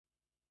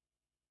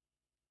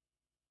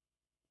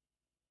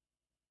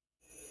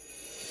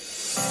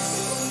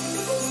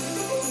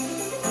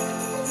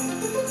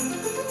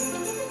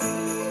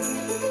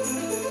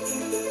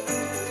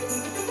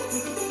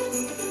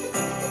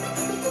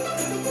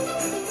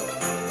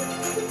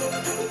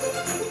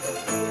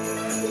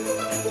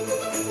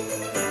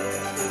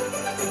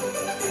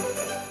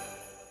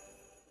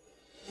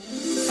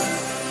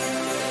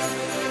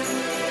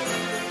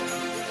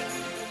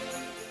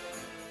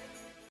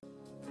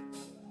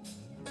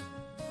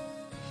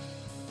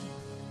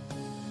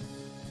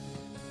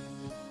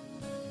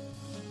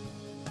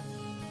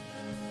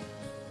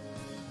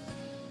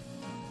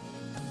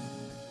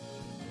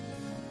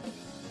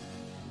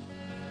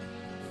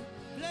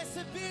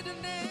Blessed be the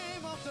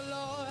name of the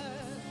Lord.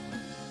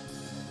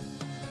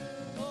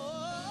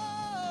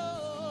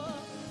 Oh,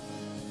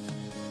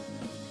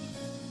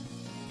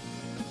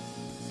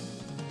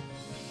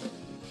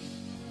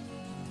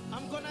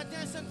 I'm gonna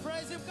dance and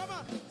praise him. Come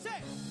on,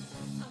 say.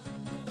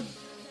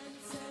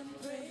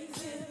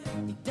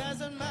 It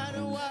doesn't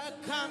matter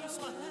what comes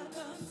my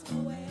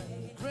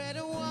way.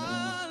 Greater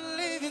one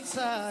live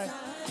inside.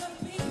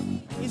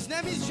 His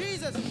name is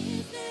Jesus.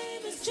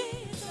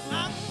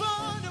 I'm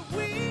born a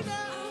winner.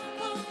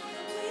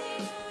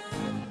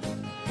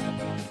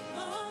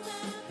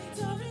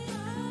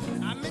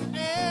 I'm an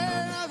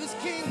heir of his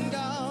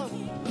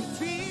kingdom.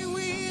 Filled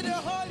with the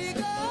Holy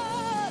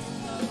Ghost.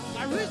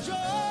 I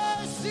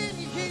rejoice in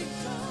him.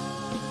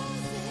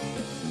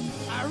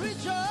 I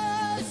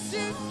rejoice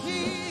in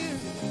him.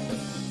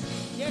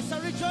 Yes, I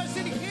rejoice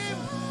in him.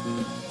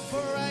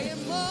 For I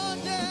am more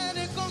than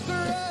a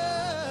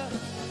conqueror.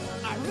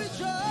 I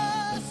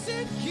rejoice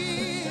in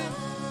him.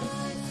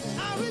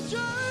 I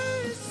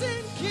rejoice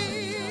in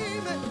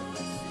him.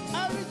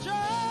 I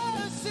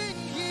rejoice in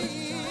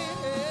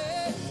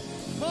him.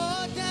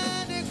 More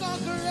than a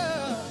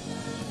conqueror.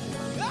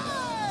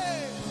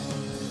 Hey!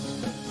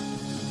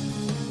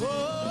 Oh,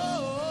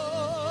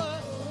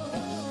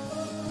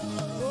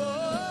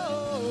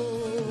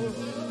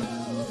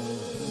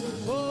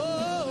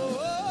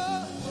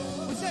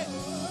 we say,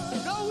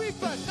 no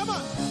weapon, come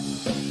on.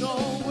 No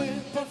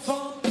weapon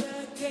formed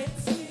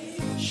against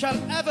me shall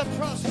ever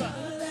prosper.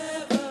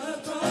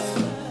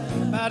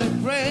 But the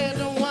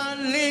greater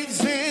one lives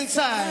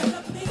inside.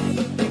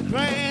 The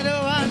greater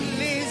one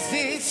lives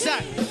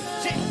inside.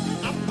 Say,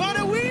 I'm born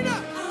a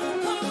winner.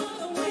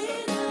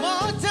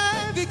 More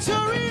time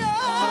victorious.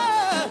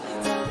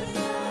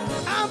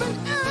 I'm an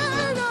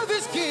heir of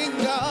his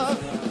kingdom.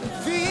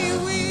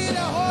 Filled with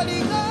the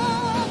Holy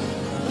Ghost.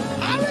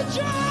 I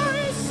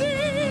rejoice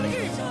in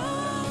him.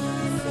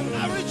 I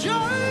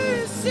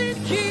rejoice in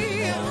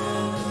him.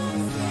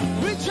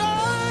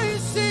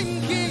 Rejoice in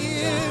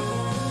him.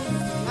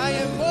 I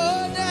am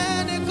more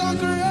than a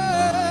conqueror.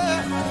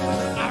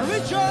 I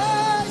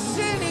rejoice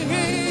in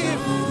him.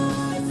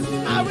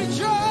 I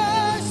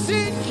rejoice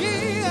in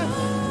him.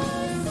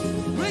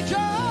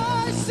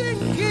 Rejoice in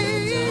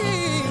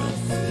him.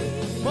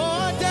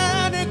 More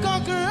than a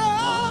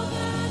conqueror.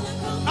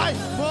 I'm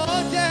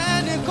more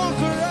than a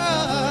conqueror.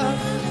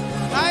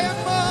 I am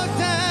more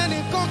than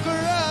a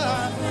conqueror.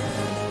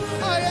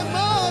 I am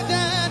more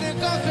than a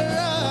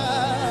conqueror.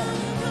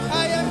 I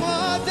am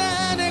more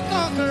than a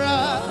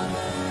conqueror.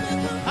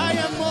 I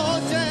am more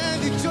than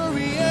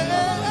victorious.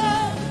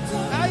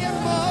 I am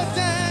more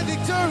than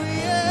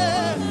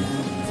victorious.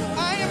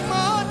 I am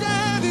more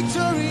than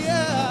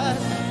victorious.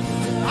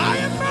 I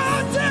am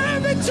more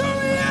than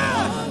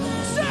victorious.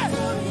 Say,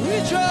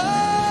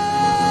 rejoice.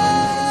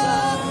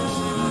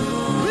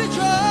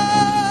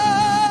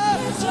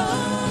 Rejoice.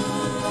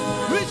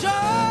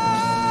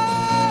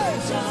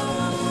 Rejoice.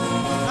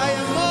 I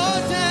am more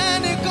than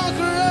a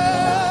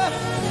conqueror.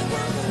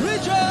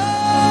 Rejoice.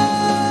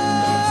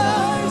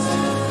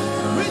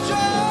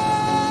 Rejoice.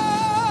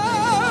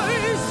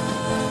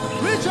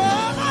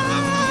 Rejoice.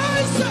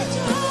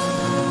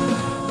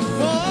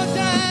 More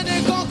than a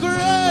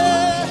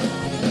conqueror.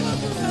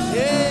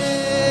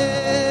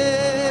 Yeah.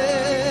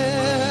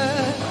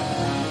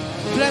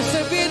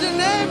 Blessed be the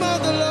name of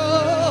the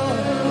Lord.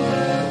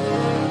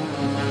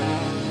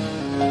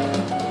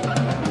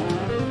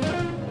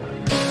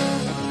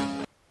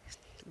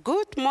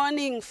 Good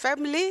morning,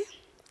 family.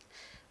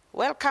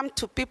 Welcome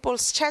to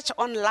People's Church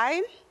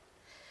Online.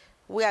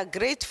 We are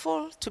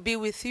grateful to be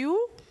with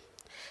you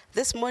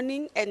this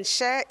morning and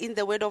share in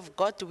the Word of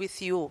God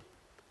with you.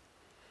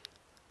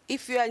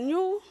 If you are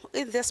new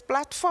in this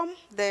platform,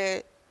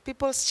 the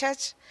People's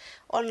Church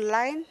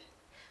Online,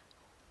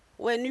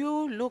 when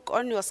you look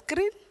on your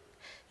screen,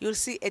 you'll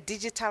see a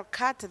digital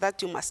card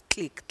that you must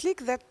click.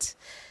 Click that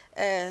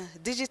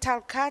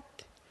digital card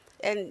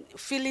and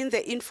fill in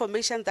the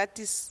information that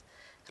is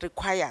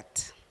required.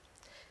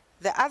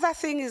 The other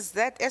thing is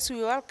that as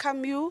we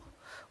welcome you,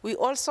 we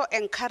also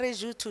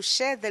encourage you to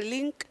share the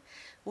link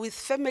with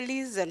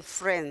families and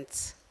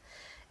friends.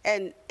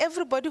 And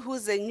everybody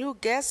who's a new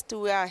guest,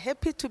 we are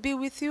happy to be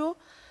with you.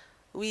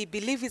 We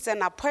believe it's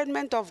an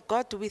appointment of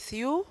God with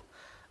you,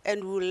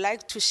 and we would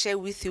like to share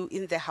with you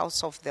in the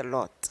house of the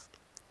Lord.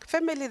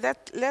 Family,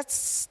 let's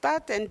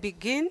start and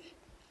begin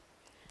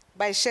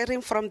by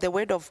sharing from the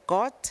Word of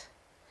God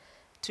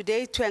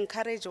today to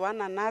encourage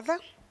one another.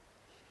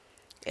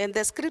 And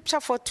the scripture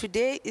for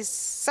today is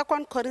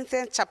 2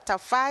 Corinthians chapter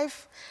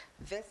 5,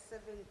 verse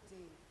 17.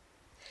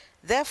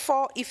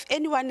 Therefore, if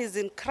anyone is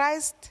in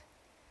Christ,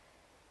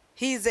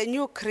 he is a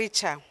new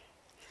creature.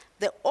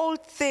 The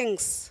old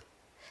things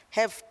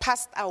have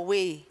passed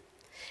away.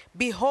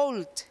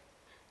 Behold,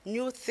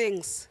 new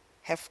things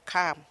have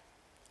come.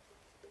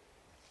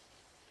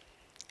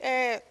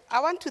 I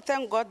want to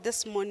thank God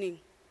this morning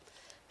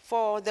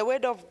for the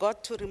word of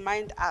God to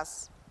remind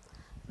us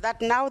that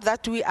now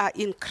that we are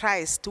in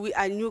Christ, we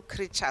are new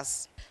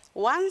creatures.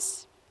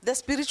 Once the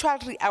spiritual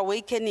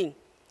reawakening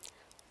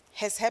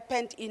has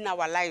happened in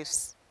our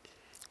lives,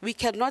 we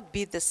cannot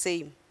be the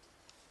same.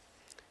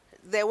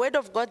 The Word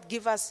of God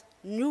gives us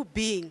new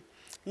being,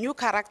 new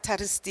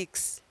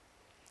characteristics,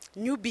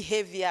 new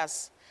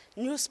behaviors,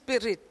 new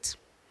spirit.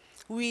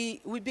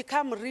 We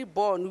become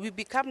reborn. We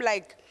become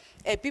like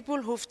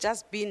people who've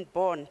just been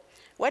born.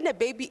 When a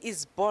baby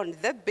is born,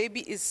 that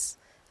baby is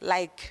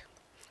like,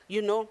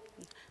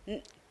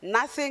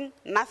 nothing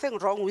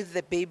wrong with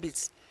the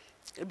babies,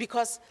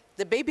 because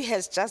the baby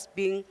has just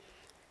been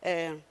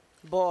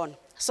born.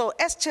 So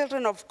as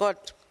children of God,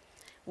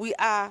 we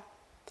are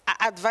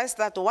advised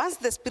that once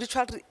the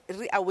spiritual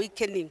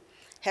reawakening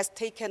has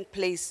taken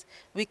place,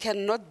 we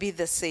cannot be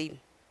the same.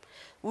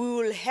 We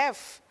will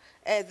have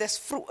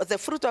the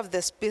fruit of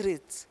the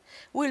Spirit.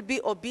 We will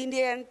be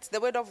obedient. The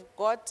Word of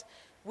God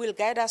will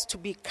guide us to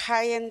be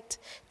kind,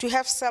 to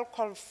have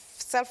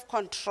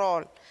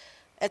self-control,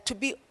 to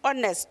be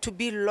honest, to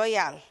be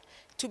loyal,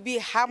 to be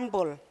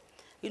humble,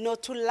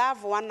 to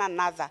love one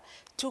another,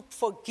 to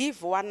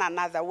forgive one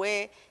another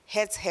where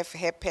hurts have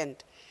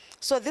happened.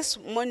 So this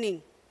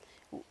morning,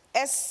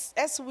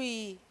 as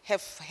we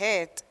have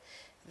heard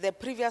the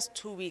previous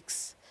 2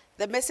 weeks,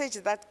 the message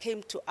that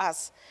came to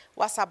us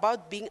was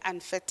about being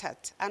unfettered.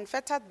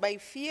 Unfettered by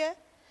fear,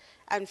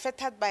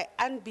 unfettered by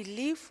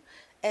unbelief,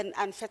 and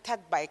unfettered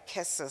by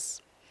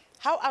curses.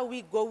 How are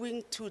we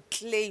going to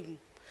claim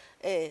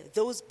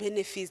those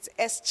benefits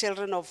as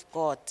children of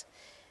God?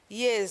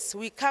 Yes,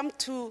 we come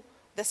to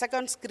the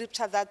second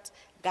scripture that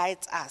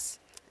guides us.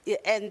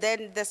 And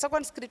then the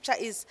second scripture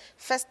is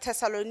 1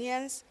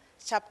 Thessalonians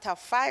chapter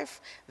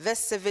 5, verse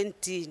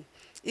 17.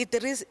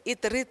 It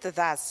reads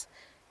thus: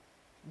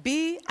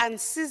 be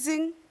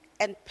unceasing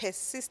and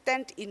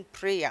persistent in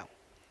prayer.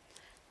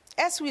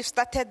 As we've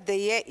started the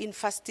year in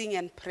fasting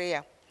and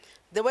prayer,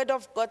 the Word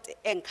of God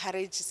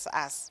encourages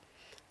us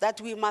that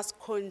we must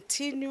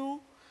continue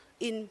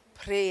in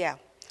prayer.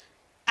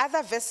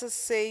 Other verses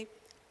say,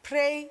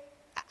 pray.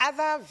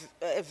 Other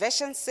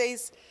version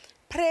says,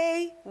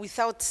 pray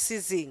without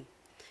ceasing,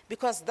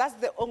 because that's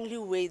the only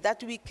way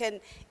that we can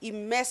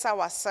immerse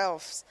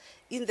ourselves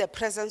in the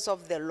presence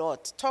of the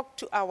Lord, talk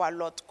to our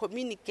Lord,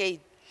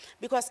 communicate.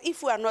 Because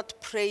if we are not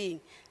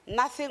praying,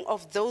 nothing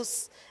of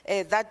those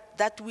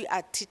that we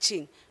are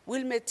teaching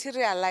will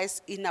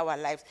materialize in our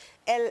life.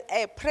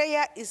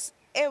 Prayer is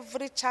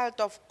every child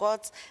of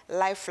God's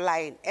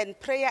lifeline, and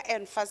prayer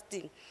and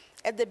fasting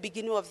at the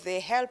beginning of the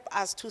year help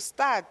us to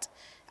start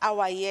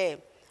our year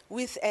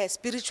with a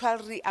spiritual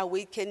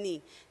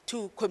reawakening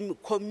to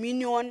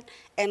communion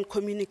and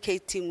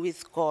communicating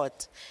with God.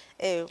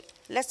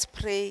 Let's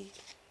pray,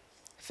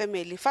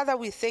 family. Father,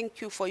 we thank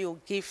you for your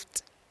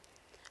gift.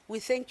 We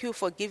thank you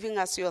for giving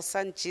us your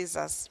Son,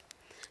 Jesus.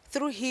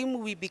 Through him,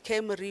 we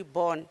became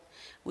reborn.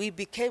 We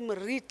became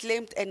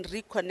reclaimed and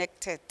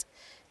reconnected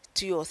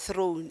to your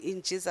throne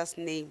in Jesus'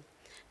 name.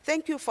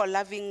 Thank you for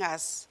loving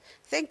us.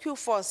 Thank you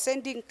for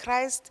sending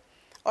Christ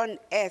on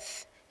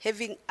earth,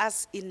 having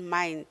us in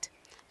mind.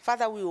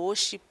 Father, we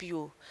worship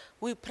you.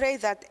 We pray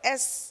that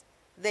as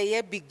the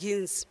year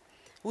begins,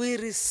 we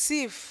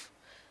receive,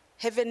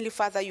 Heavenly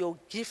Father, your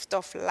gift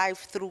of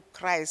life through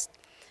Christ.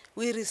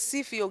 We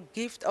receive your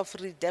gift of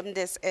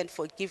redemption and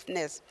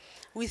forgiveness.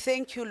 We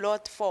thank you,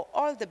 Lord, for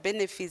all the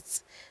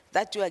benefits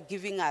that you are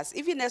giving us.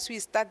 Even as we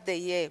start the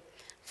year,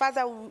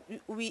 Father,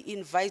 we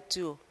invite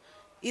you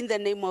in the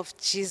name of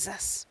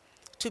Jesus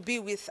to be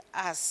with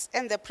us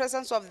and the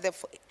presence of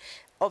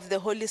the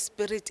Holy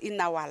Spirit in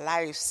our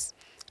lives,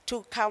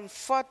 to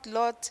comfort,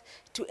 Lord,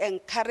 to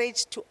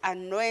encourage, to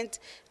anoint,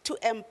 to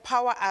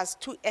empower us,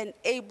 to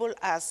enable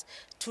us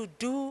to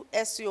do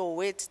as your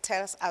word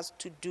tells us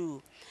to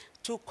do,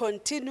 to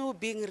continue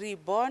being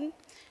reborn,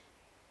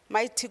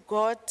 mighty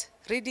God,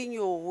 reading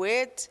your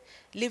word,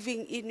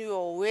 living in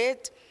your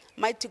word,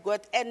 mighty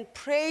God, and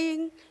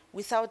praying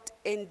without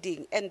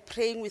ending and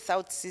praying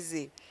without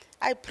ceasing.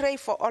 I pray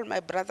for all my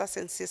brothers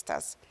and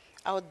sisters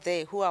out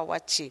there who are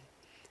watching.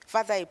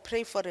 Father, I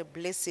pray for a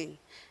blessing.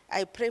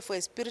 I pray for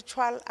a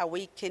spiritual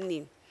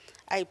awakening.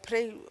 I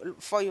pray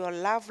for your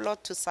love,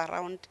 Lord, to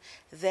surround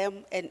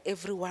them and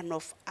every one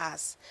of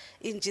us.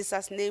 In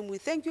Jesus' name, we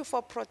thank you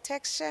for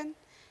protection.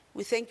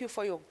 We thank you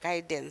for your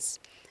guidance.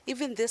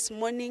 Even this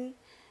morning,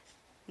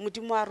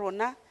 Modimo wa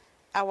rona,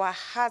 our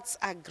hearts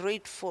are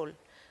grateful.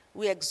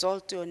 We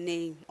exalt your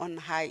name on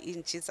high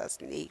in Jesus'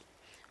 name.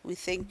 We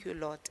thank you,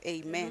 Lord.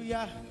 Amen.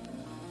 Hallelujah.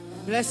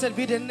 Blessed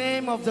be the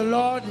name of the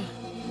Lord.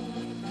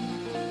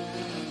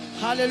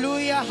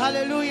 Hallelujah,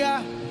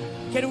 hallelujah.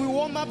 Can we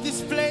warm up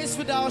this place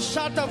with our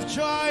shout of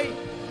joy?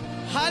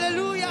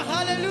 Hallelujah,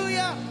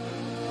 hallelujah.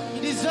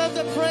 You deserve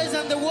the praise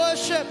and the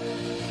worship.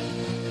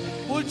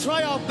 We'll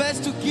try our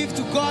best to give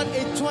to God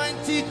a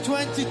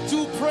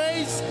 2022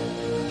 praise.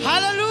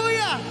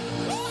 Hallelujah.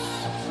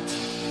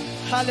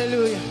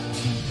 Hallelujah.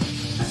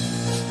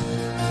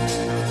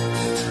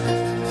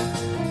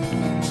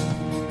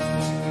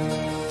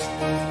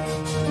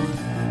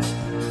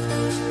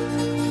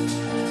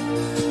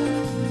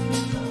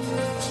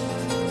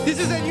 This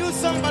is a new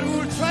song, but we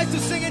will try to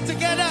sing it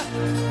together.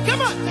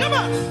 Come on, come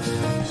on.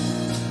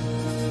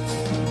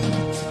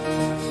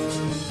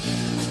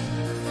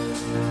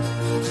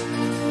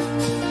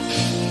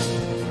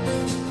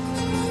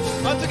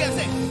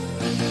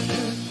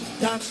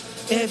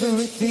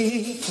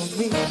 everything for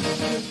me.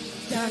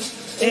 Done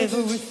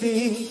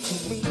everything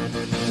for me.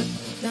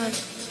 Done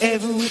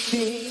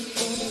everything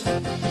for me.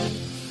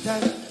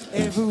 Done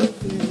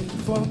everything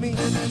for me.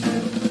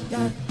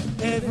 Done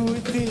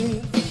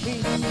everything for me.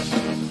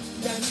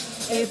 Done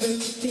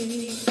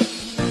everything.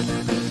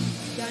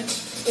 Done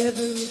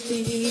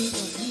everything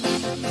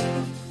for me.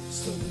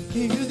 So we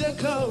give you the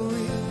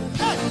glory.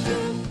 Hey!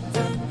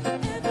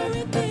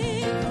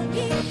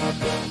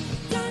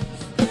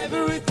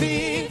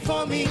 Everything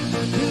for me,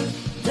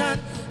 you've done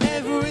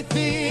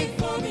everything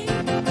for me.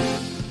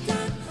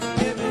 Done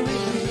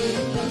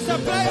everything.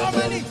 Supply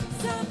harmony.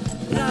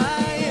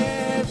 Supply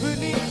every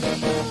need.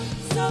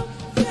 So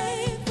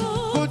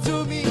faithful. Good to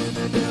me,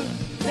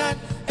 you've done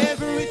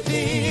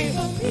everything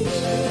for me.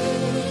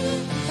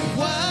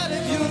 What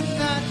have you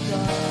not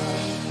done?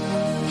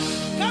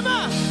 Come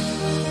on.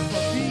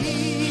 For me.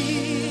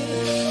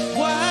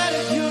 What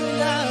have you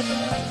not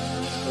done?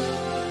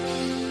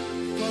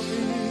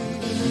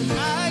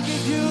 I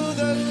give you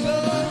the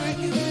glory.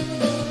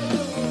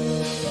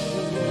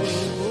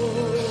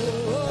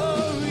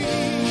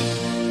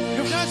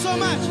 You've done so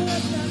much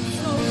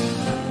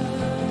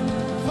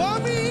for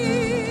me.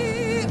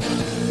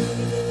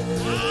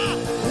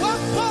 What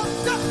for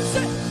the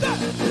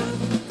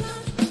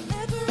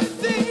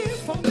everything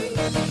for me.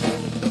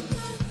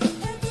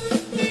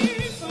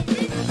 Everything for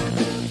me.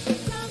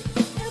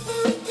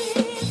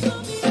 Everything for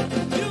me.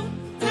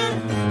 You've done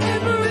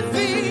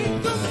everything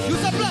for me.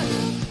 Use the blood.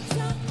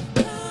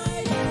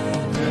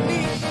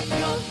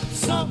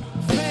 So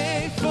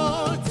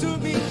faithful to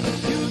me,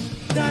 you've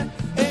done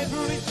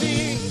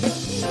everything.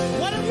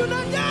 What have you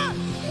not done?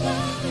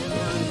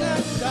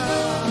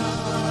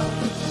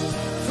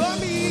 For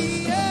me,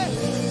 yeah.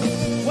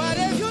 What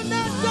have you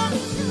not done?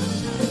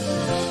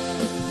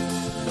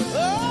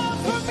 Oh,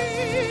 for me,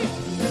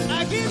 I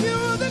give you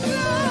the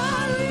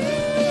glory.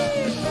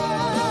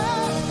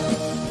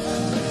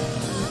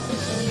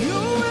 You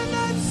have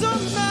done so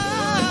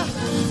much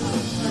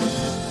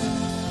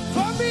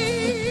for me.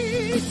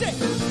 Say,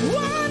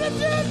 what have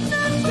you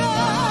not done?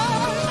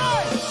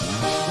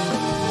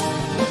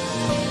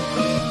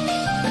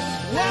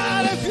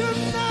 What have you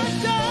not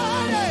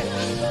done?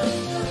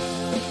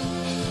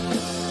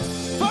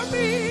 For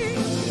me,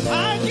 I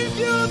give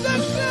you the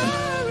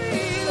glory,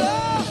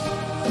 Lord.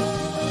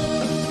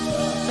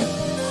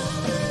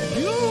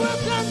 You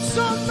have done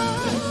so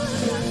much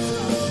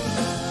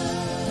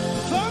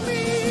for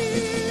me.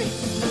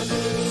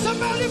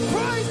 Somebody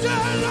praise the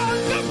Lord.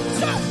 Come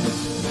on.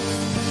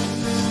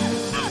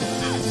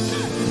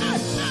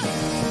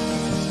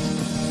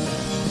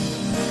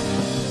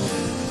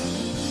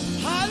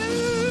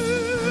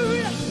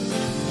 Hallelujah.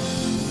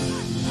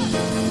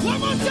 One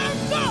more time,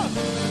 go.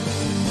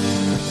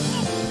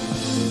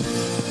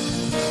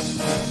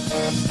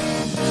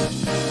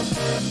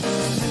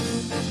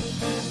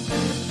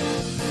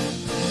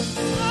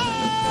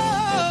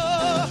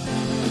 Oh,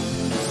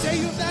 say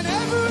you've done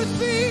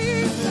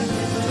everything.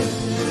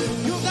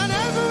 You've done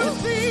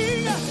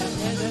everything.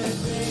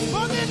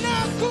 More than I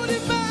could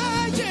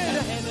imagine.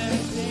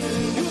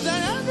 You've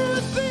done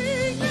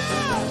everything.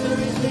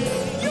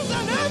 You've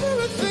done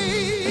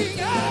everything.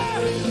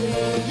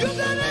 You've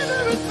done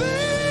everything.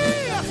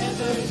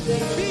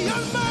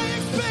 Beyond my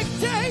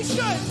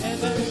expectation.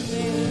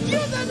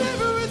 You've done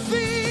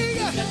everything.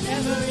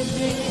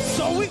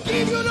 So we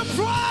give you the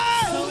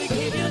praise.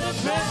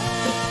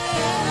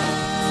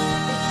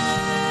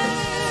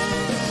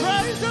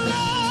 Praise the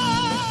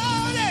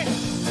Lord.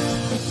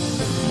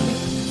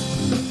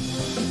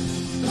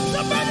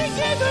 Somebody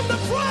give him the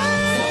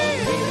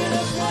praise.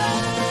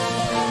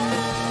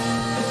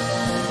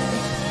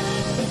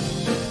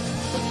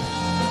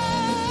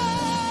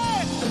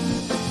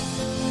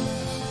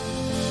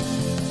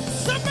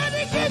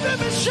 Somebody give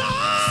him a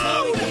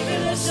shout.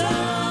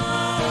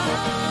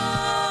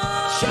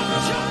 Shout.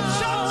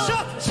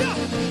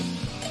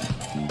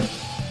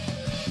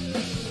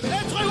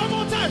 Let's try one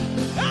more time.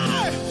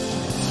 Hey!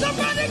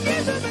 Somebody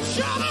give him a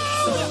shout.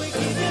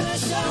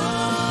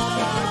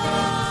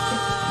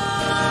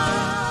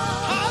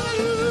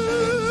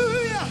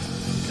 Hallelujah.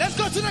 Let's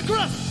go to the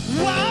cross.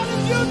 What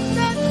have you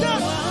not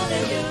done?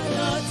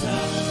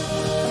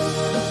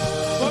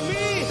 For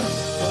me.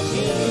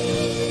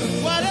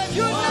 What have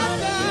you not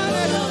done?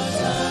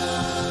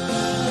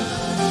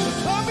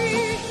 For me.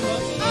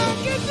 I'll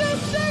give you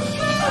the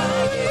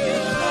glory.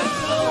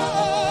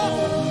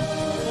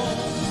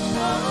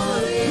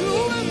 You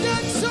have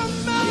done so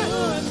much.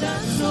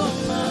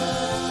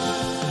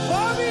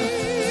 For me.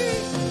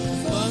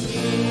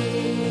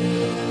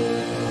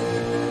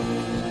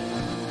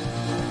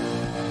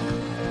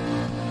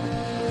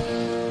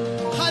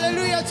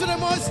 Hallelujah to the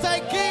Most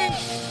High King.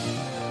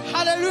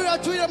 Hallelujah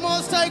to the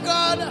Most High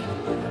God.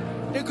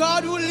 The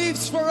God who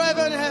lives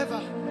forever and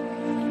ever.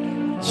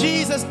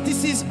 Jesus,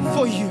 this is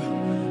for you.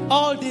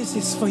 All this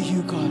is for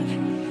you, God.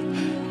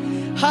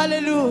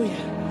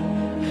 Hallelujah.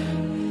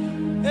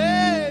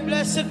 Hey,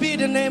 blessed be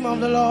the name of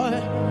the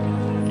Lord.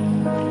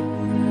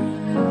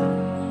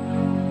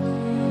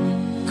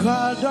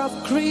 God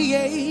of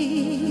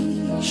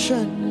creation,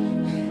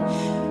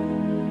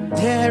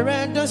 there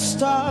at the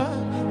start,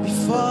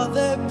 before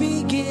the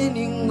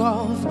beginning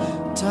of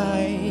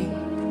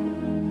time.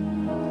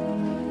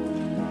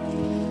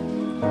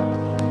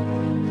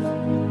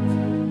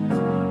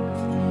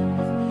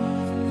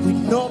 With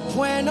no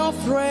point of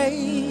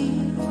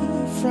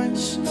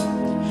reference,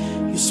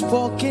 you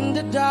spoke in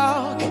the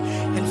dark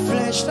and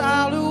fleshed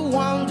out the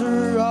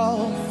wonder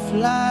of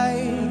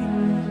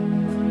life.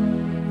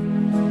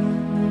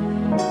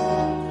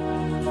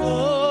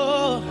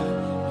 Oh,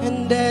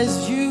 and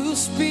as you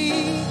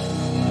speak,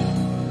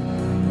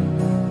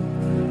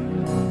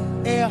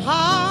 a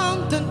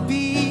hundred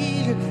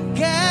billion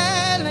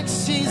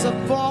galaxies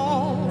are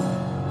born.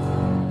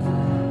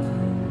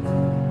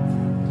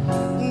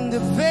 In the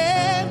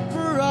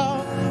vapor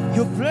of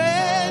your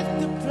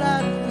breath, the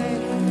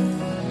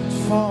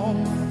planets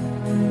form.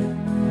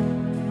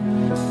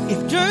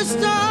 If the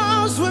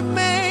stars were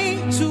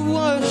made to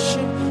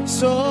worship,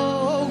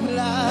 so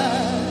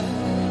glad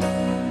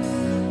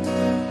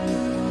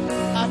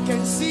I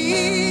can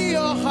see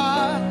your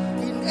heart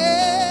in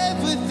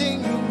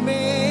everything you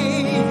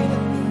made.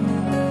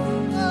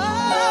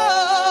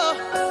 Oh,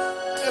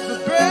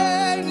 every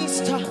burning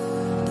star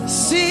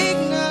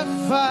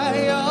signify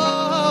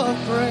your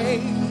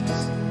praise.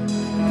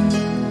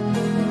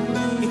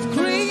 If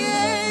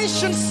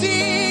creation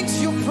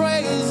sings your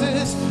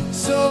praises,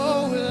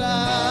 so will I.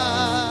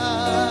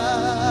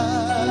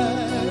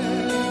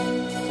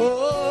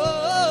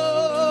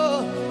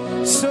 Oh,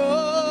 so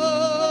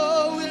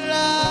will I.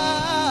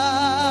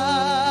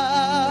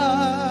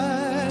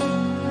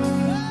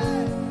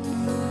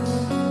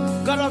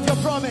 God of your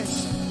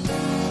promise,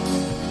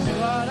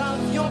 God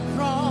of your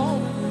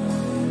promise.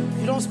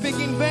 You don't speak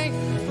in vain,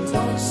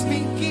 don't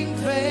speak in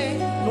vain.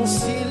 No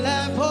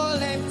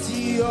syllable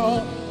empty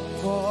your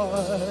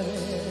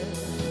voice.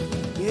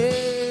 Yeah,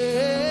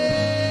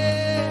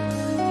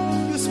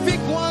 you speak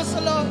once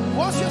alone,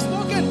 once you've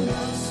spoken.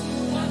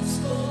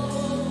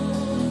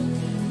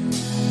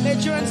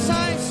 Nature and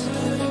science,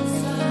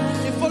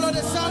 they follow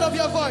the sound of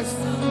your voice,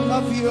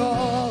 of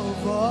your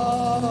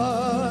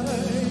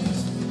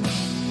voice.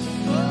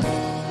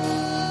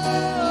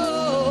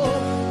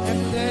 Oh,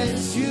 and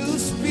as you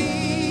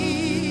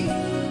speak,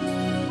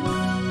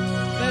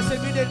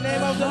 blessed be the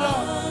name of the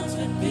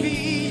Lord.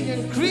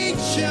 Being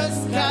creatures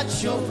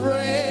catch your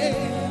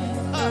breath.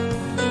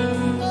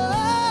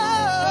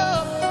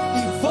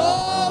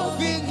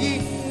 Evolving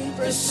in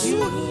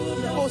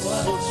pursuit of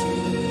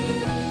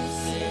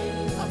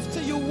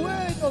after your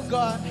word, oh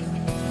God.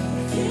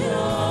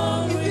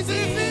 If it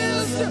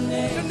reveals the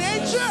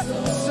nature,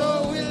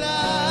 so will I.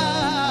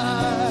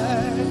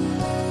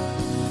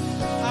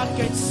 I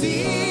can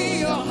see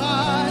your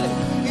heart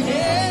in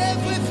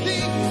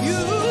everything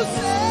you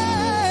say.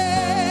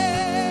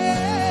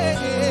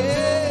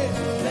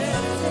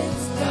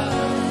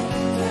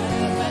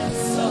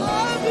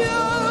 Of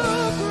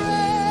your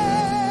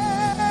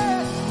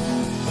breath,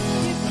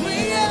 if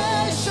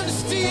creation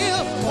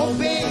still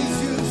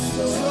obeys you,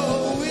 so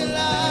will I.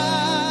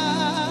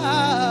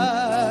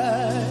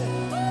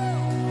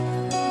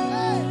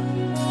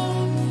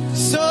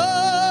 So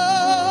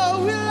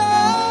will I.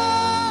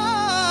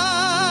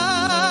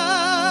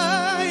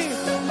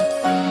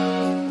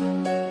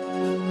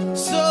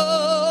 So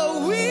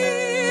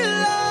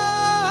will I.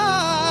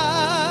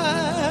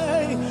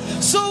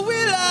 So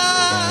will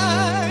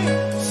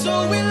I.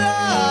 So will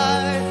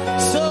I.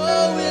 So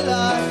will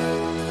I.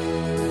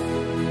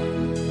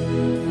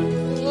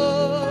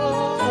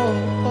 Oh.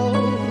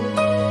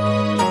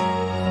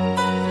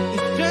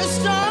 If the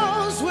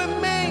stars were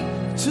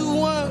made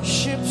to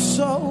worship,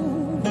 so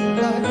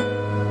will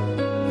I.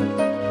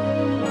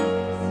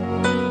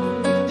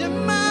 If the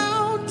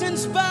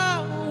mountains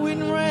bow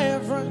in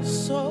reverence,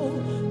 so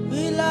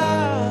will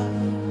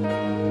I.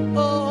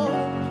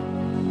 Oh,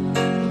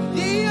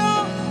 the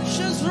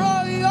oceans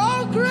roar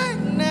your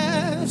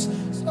greatness,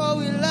 so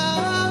will I.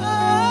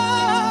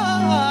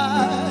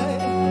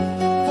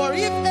 For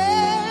if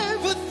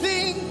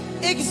everything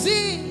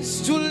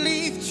exists to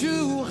lift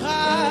you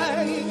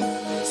high,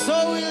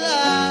 so will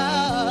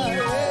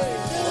I.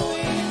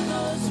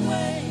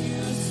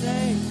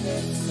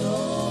 So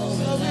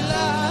will I.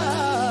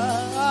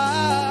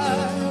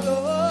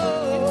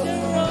 Oh,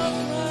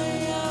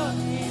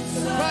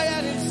 cry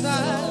out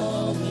inside.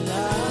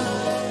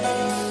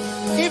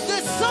 If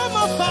the sum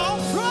of our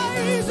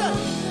praise,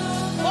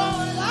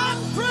 all our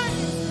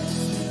praise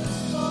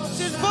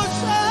is for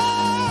shame,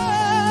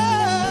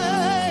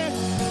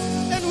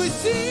 and we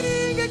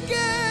sing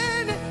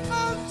again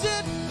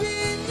after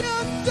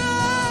billion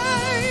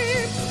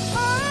times.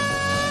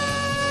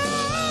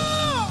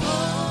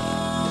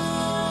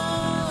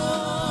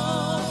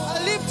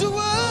 I live to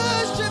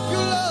worship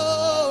you,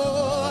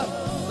 Lord.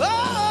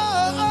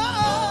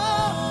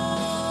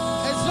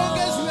 As long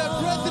as we have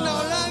breath in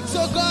our lungs,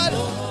 oh God,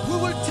 we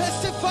will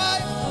testify,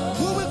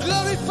 we will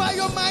glorify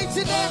your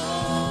mighty name.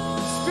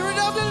 Spirit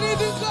of the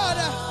living God.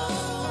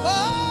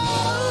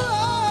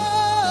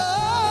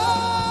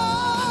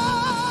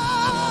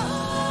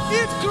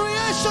 If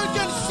creation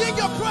can sing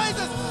your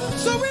praises,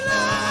 So will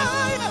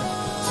I,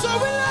 so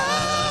will I,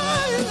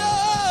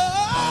 Lord.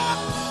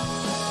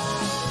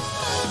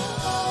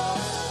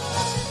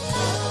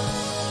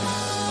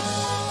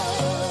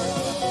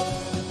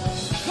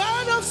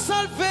 God of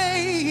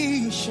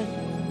salvation,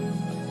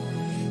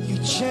 you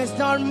chased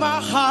down my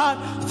heart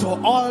for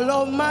all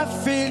of my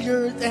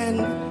failures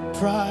and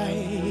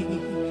pride.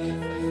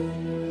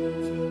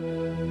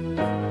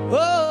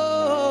 Oh,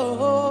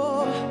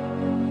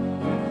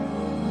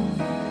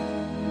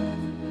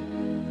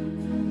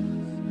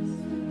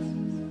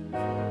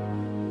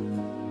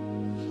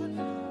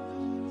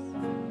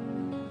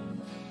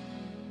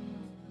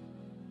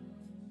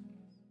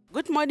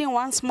 Good morning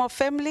once more,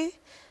 family.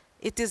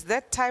 It is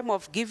that time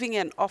of giving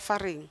and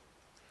offering.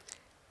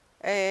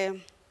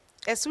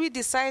 As we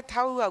decide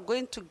how we are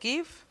going to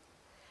give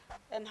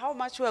and how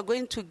much we are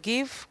going to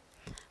give,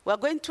 we are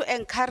going to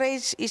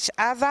encourage each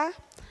other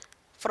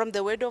from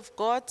the Word of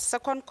God. 2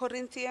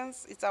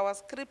 Corinthians, it's our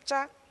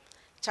scripture,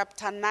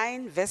 chapter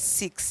 9, verse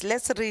 6.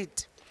 Let's read.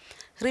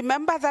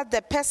 Remember that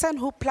the person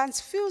who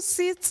plants few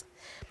seeds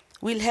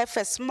will have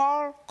a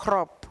small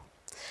crop.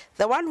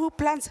 The one who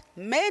plants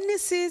many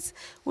seeds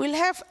will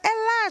have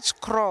a large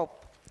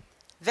crop.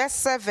 Verse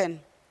 7.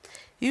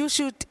 You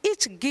should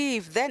each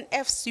give then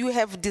as you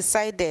have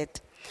decided,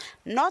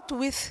 not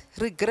with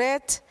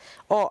regret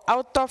or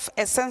out of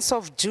a sense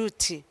of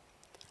duty.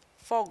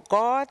 For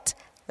God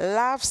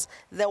loves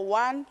the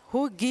one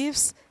who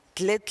gives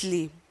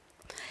gladly.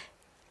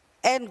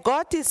 And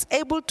God is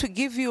able to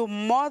give you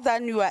more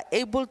than you are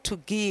able to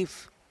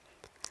give,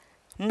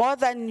 more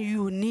than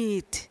you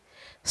need,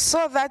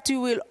 so that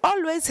you will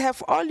always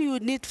have all you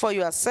need for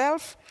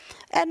yourself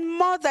and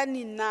more than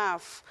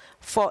enough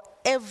for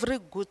every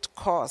good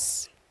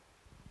cause.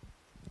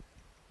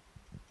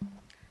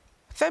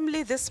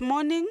 Family, this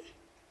morning,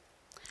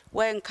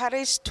 we're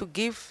encouraged to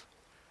give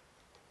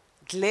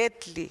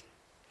gladly.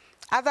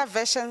 Other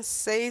versions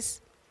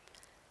says,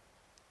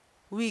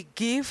 we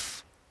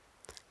give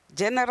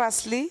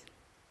generously,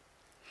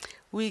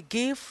 we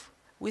give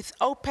with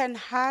open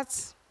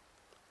hearts,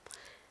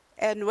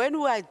 and when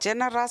we are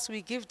generous,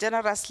 we give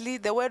generously.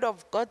 The word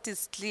of God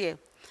is clear.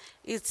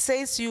 It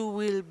says you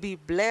will be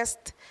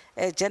blessed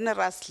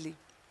generously.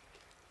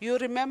 You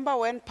remember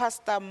when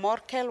Pastor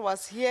Morkel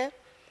was here,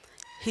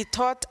 he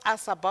taught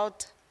us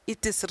about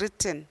it is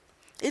written.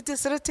 It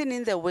is written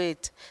in the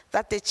word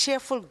that a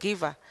cheerful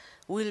giver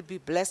will be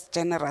blessed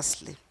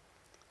generously.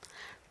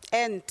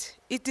 And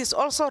it is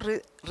also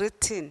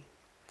written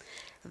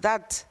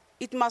that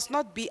it must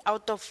not be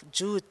out of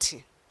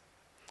duty.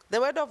 The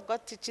word of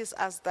God teaches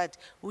us that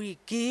we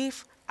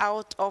give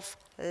out of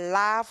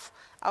love,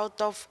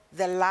 out of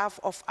the love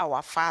of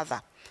our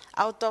Father,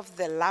 out of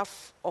the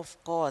love of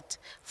God,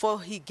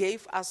 for he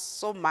gave us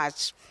so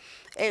much.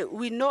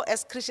 We know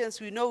as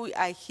Christians, we know we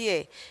are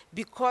here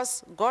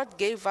because God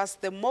gave us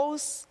the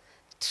most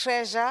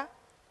treasure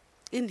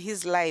in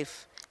his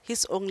life,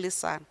 his only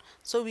son.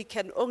 So we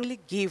can only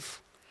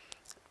give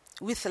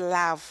with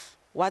love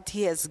what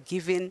he has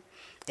given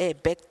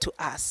back to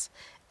us.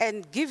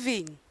 And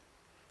giving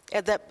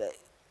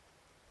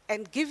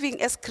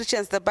as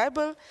Christians, the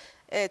Bible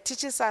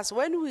teaches us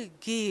when we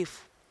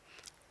give,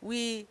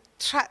 we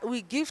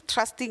give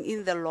trusting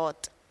in the Lord.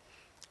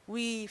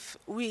 We've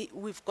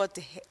got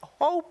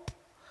hope,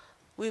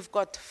 we've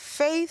got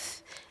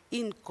faith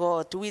in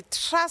God. We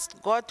trust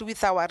God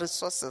with our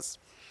resources,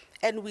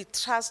 and we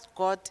trust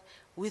God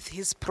with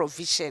his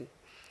provision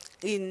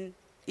in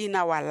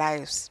our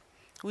lives.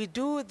 We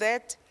do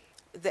that,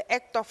 the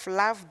act of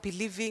love,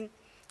 believing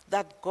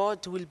that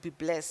God will be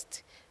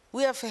blessed.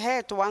 We have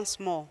heard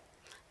once more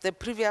the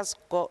previous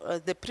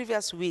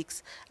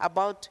weeks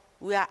about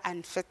we are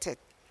unfettered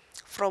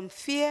from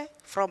fear,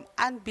 from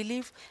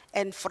unbelief,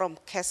 and from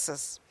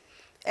curses.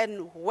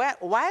 And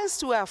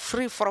whilst we are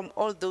free from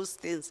all those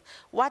things,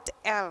 what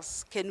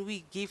else can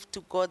we give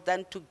to God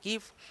than to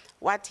give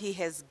what he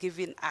has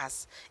given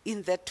us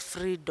in that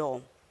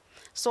freedom?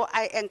 So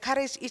I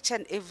encourage each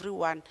and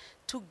everyone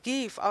to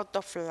give out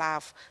of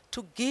love,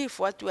 to give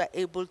what we are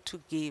able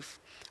to give.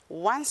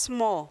 Once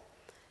more,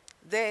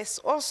 there's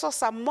also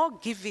some more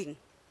giving.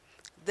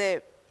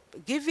 The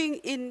giving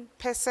in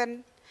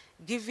person,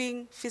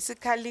 giving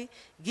physically,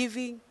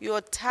 giving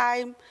your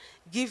time,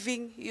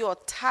 giving your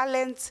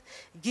talents,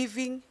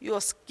 giving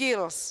your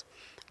skills,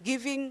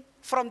 giving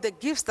from the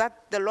gifts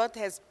that the Lord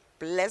has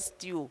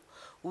blessed you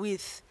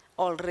with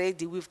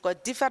already. We've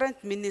got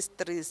different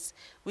ministries.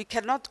 We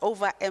cannot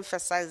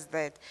overemphasize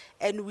that.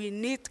 And we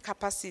need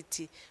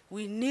capacity.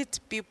 We need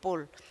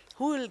people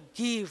who will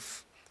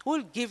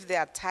give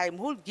their time,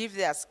 who will give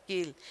their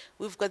skill.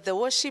 We've got the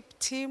worship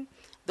team,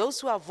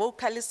 those who are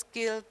vocally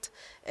skilled.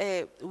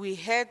 We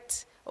had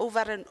over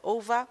and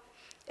over.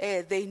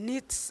 They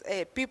need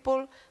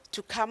people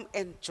to come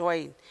and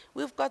join.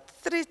 We've got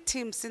 3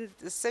 teams in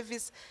the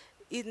service,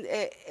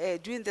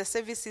 doing the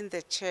service in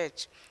the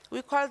church.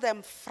 We call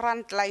them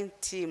frontline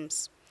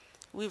teams.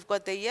 We've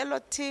got the yellow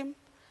team,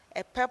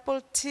 a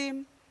purple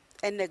team,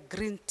 and a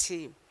green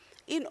team.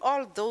 In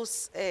all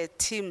those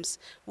teams,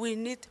 we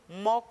need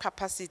more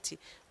capacity.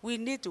 We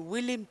need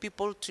willing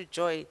people to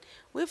join.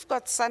 We've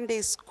got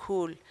Sunday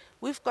school.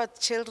 We've got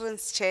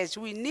children's church.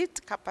 We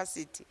need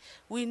capacity.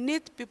 We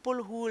need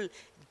people who will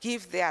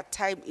give their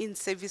time in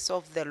service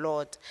of the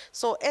Lord.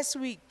 So as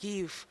we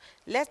give,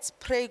 let's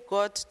pray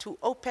God to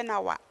open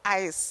our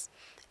eyes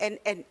and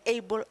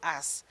enable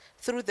us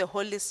through the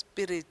Holy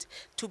Spirit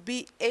to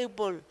be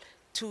able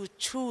to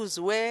choose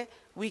where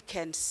we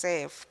can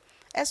serve.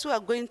 As we are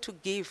going to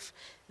give,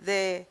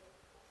 the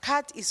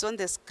card is on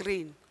the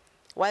screen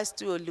whilst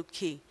you are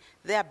looking.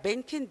 There are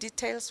banking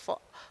details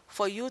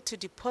for you to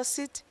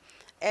deposit,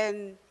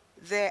 and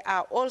there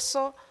are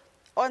also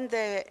on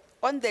the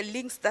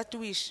links that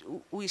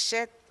we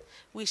shared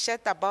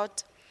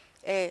about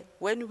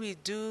when we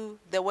do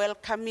the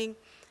welcoming.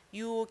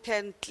 You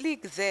can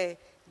click there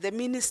the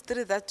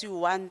ministry that you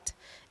want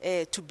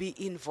to be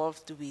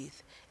involved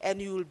with,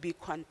 and you will be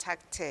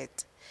contacted.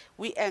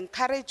 We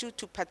encourage you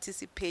to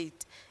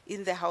participate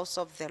in the house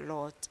of the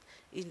Lord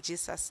in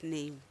Jesus'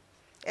 name.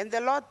 And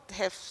the Lord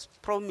has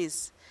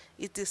promised,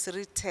 it is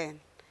written,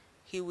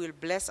 He will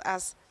bless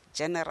us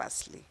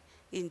generously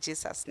in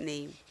Jesus'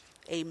 name.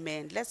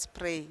 Amen. Let's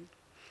pray.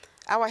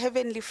 Our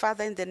Heavenly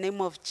Father, in the name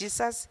of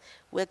Jesus,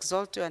 we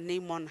exalt your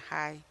name on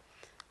high.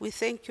 We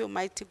thank you,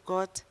 mighty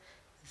God,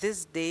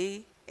 this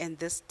day and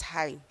this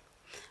time.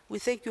 We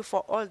thank you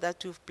for all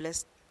that you've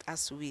blessed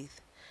us with.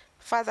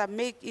 Father,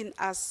 make in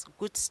us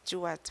good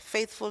steward,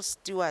 faithful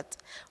steward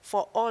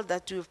for all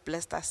that you've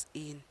blessed us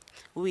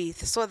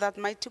with, so that,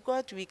 mighty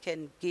God, we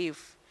can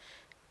give.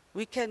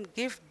 We can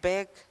give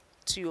back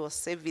to your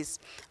service.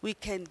 We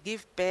can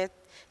give back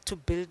to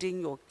building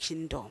your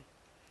kingdom.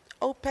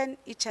 Open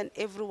each and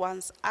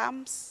everyone's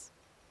arms,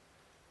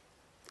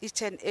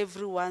 each and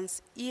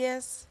everyone's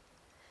ears,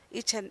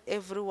 each and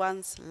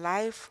everyone's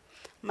life,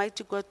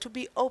 mighty God, to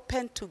be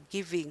open to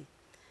giving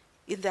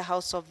in the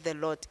house of the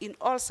Lord, in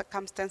all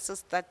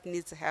circumstances that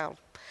needs help,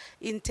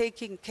 in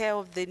taking care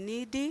of the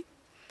needy,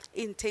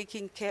 in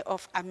taking care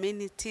of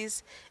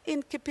amenities,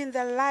 in keeping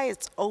the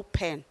lights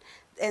open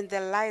and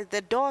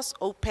the doors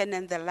open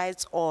and the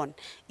lights on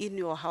in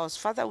your house.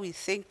 Father, we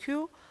thank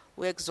you.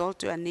 We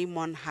exalt your name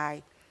on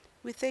high.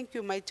 We thank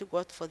you, mighty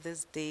God, for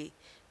this day.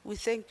 We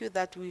thank you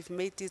that we've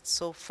made it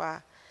so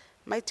far.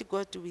 Mighty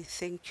God, we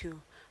thank you.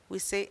 We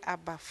say,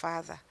 Abba,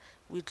 Father,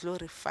 we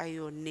glorify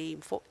your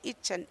name for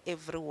each and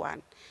every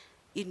one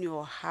in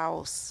your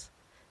house.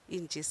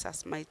 In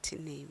Jesus' mighty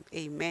name,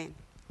 amen.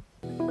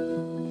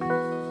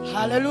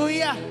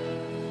 Hallelujah.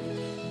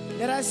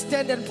 Let us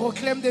stand and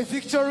proclaim the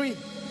victory.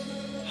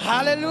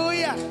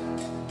 Hallelujah.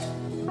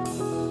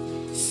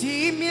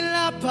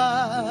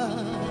 Similapa.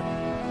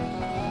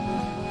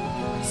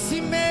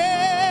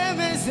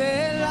 Simemezela.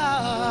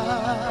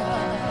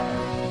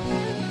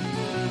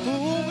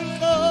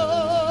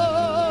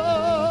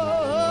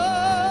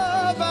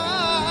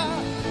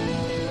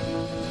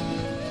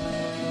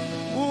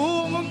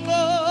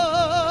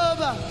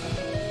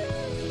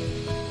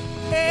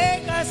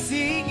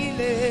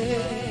 Singile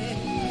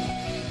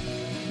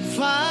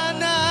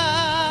Fana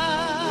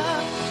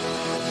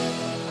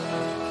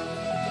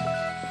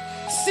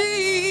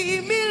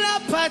Simila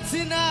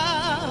Patina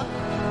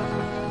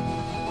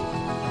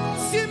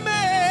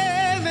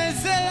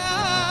Simemezela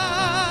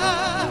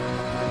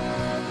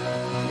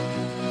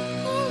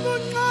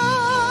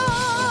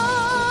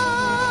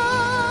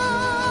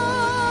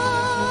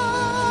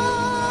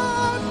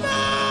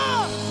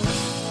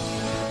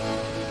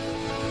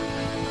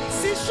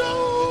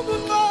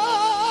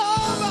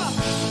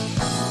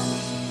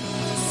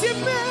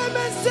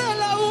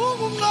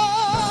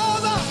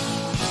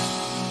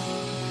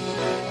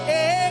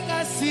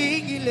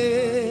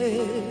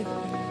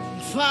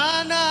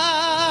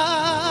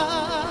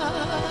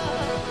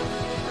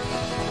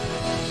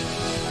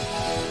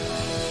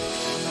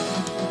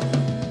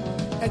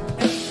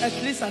At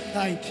least I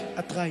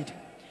tried.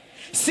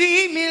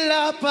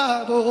 Simila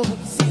pago.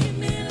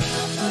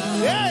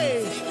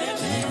 Hey.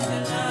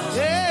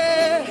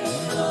 Yeah.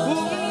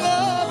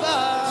 Ungoba.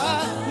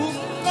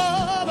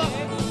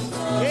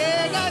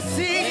 Ega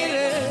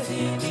singile.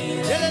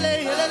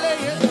 Helele.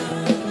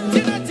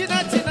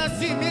 Tina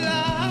simila.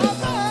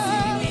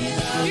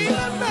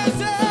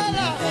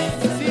 Simemezela.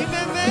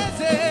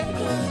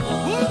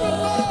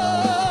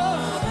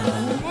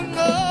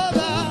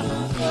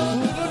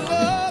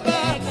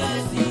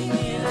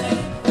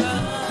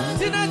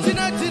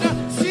 Tina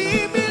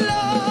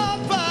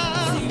similapa.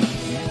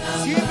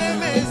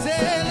 Simemezela.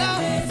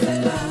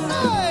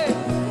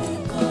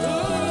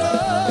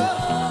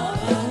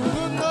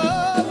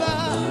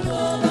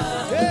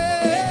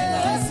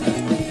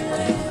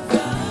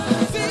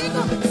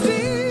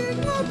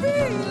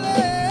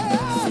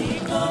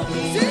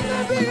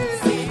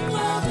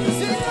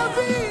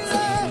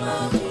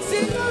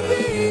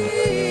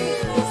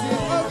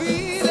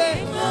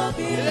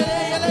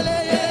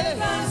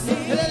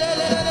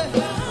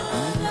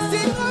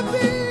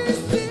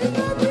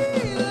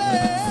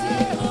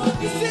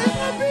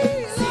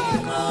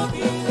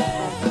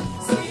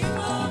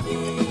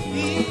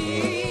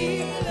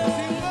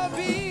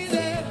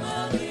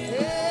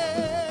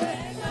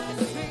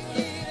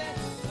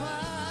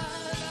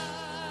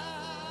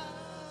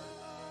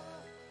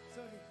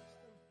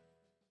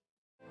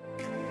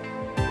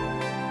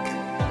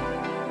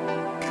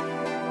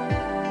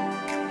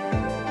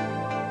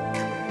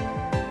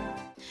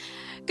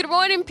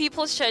 morning,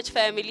 People's Church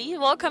family.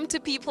 Welcome to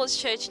People's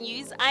Church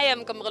News. I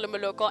am Gamrolo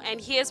Moloko, and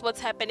here's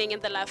what's happening in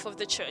the life of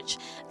the church.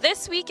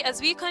 This week,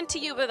 as we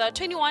continue with our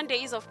 21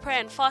 days of prayer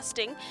and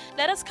fasting,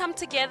 let us come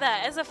together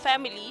as a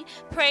family,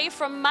 pray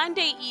from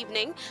Monday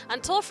evening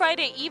until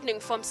Friday evening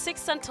from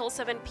 6 until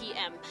 7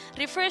 p.m.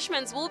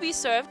 Refreshments will be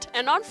served,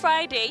 and on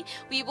Friday,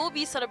 we will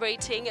be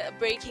celebrating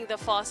breaking the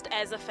fast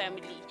as a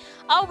family.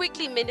 Our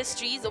weekly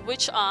ministries,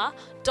 which are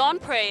Dawn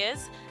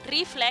Prayers,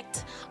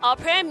 Reflect, our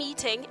prayer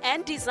meeting,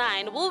 and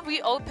Design, will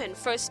reopen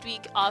first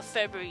week of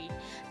February.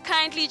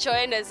 Kindly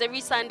join us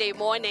every Sunday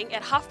morning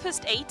at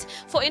 8:30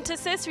 for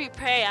intercessory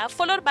prayer,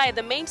 followed by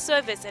the main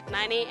service at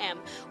 9 a.m.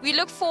 We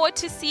look forward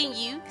to seeing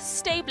you.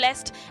 Stay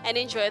blessed and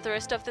enjoy the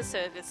rest of the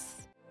service.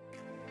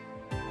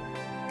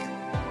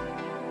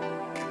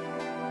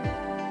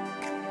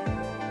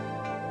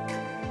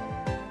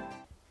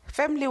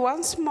 Family,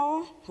 once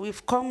more,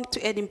 we've come to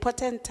an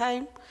important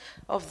time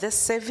of this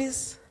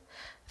service,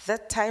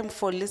 that time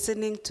for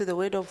listening to the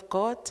word of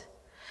God,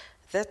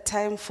 that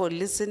time for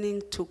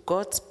listening to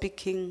God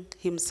speaking,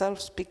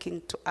 himself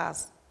speaking to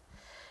us.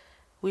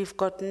 We've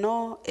got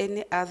no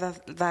any other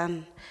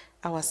than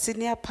our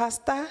senior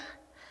pastor,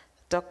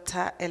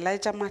 Dr.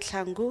 Elijah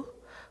Mahlangu,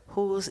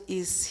 who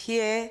is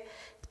here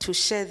to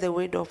share the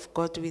word of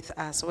God with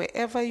us.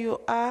 Wherever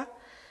you are,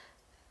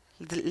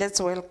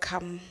 let's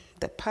welcome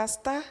the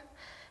pastor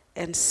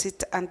and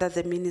sit under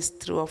the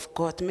ministry of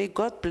God. May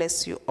God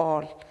bless you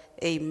all.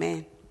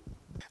 Amen.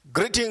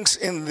 Greetings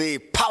in the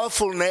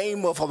powerful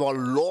name of our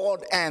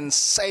Lord and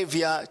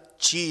Savior,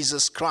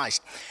 Jesus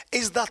Christ.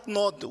 Is that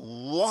not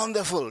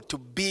wonderful to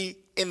be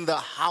in the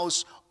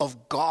house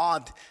of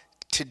God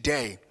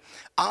today?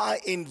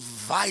 I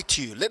invite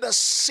you, let us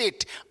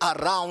sit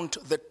around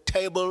the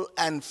table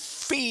and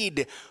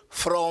feed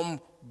from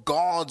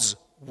God's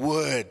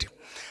word.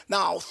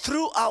 Now,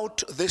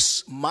 throughout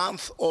this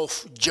month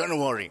of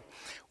January,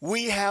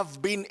 we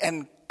have been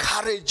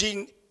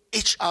encouraging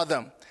each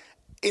other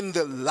in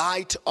the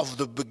light of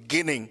the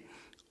beginning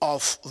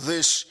of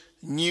this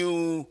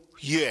new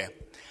year.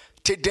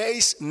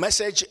 Today's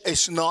message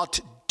is not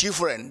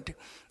different.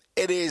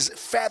 It is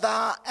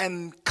further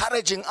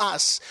encouraging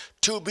us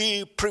to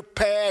be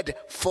prepared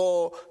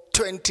for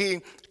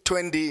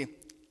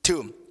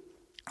 2022.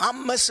 Our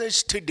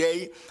message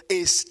today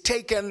is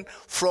taken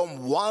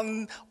from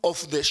one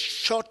of the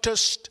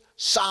shortest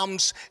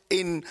Psalms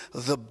in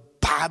the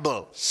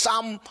Bible,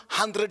 Psalm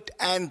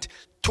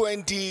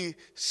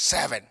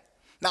 127.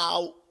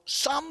 Now,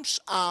 Psalms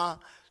are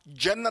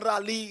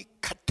generally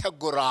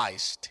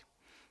categorized.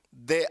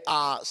 There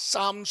are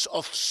Psalms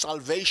of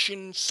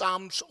salvation,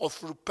 Psalms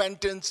of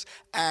repentance,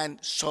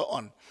 and so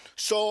on.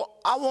 So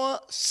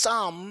our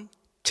Psalm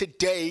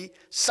today,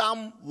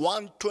 Psalm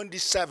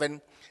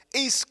 127,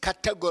 is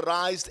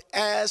categorized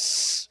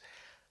as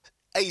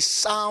a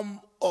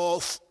Psalm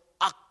of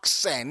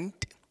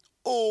accent,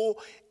 or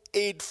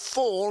it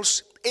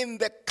falls in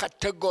the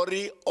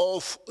category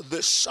of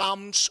the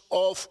Psalms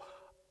of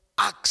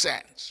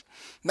accents.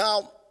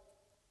 Now,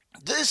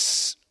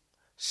 this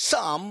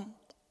psalm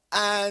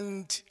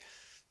and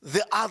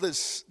the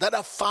others that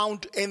are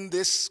found in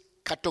this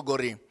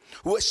category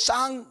were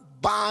sung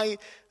by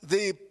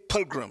the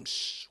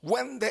pilgrims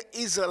when the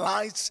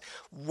Israelites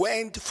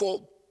went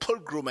for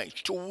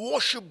pilgrimage to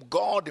worship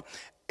God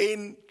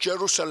in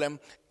Jerusalem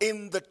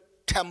in the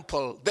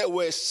temple. They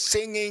were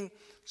singing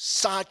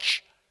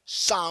such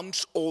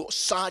psalms or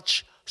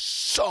such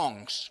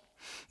songs.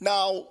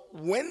 Now,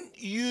 when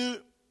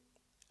you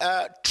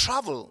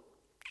travel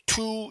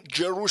to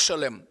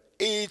Jerusalem,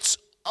 it's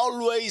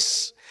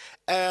always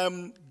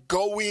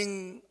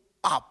going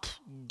up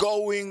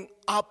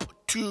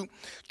to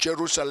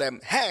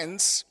Jerusalem.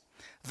 Hence,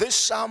 this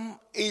psalm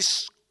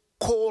is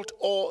called,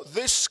 or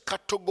this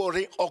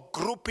category or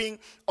grouping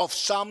of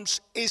psalms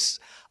is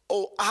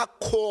or are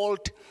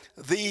called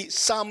the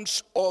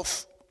Psalms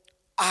of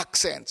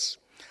accents.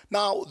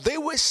 Now, they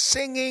were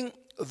singing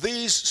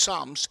these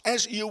psalms.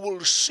 As you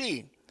will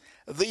see,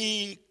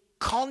 the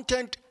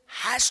content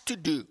has to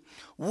do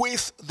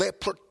with the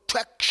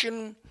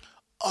protection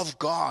of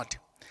God.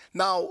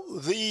 Now,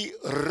 the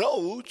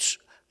roads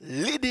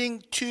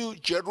leading to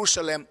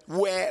Jerusalem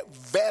were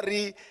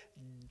very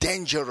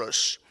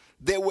dangerous.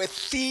 There were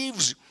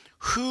thieves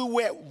who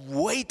were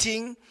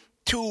waiting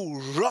to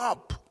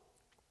rob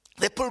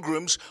the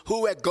pilgrims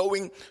who were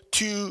going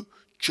to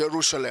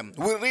Jerusalem.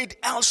 We read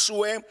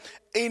elsewhere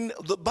in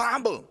the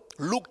Bible,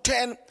 Luke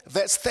 10,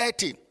 verse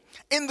 30.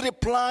 In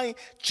reply,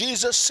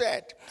 Jesus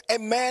said, a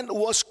man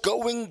was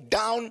going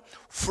down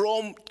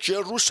from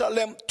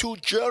Jerusalem to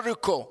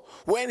Jericho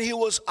when he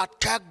was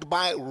attacked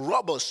by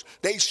robbers.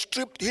 They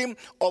stripped him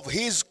of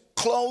his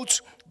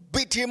clothes,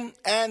 beat him,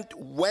 and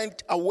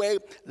went away,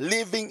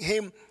 leaving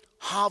him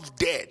half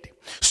dead.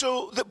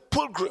 So the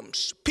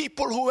pilgrims,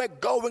 people who were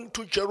going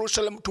to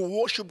Jerusalem to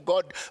worship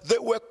God, they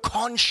were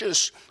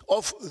conscious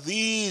of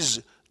these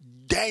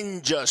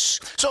dangers.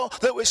 So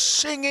they were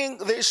singing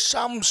these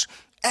psalms,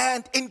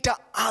 and inter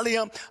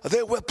alia,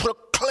 they were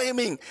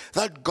proclaiming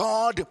that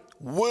God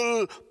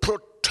will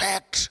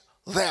protect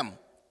them.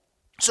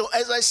 So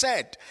as I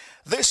said,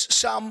 this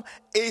psalm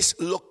is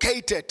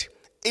located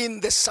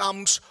in the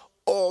Psalms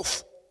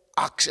of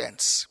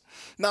Ascents.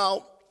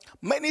 Now,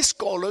 many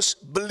scholars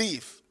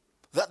believe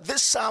that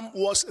this psalm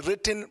was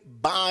written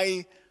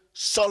by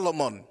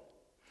Solomon.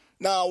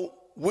 Now,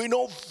 we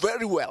know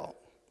very well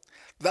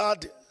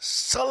that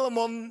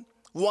Solomon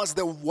was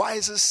the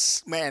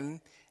wisest man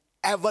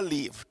ever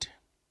lived.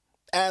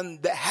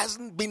 And there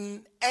hasn't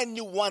been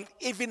anyone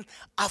even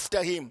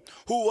after him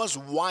who was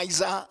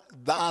wiser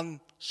than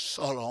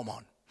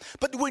Solomon.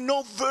 But we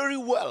know very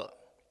well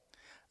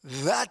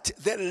that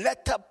the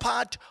latter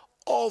part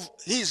of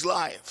his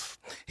life,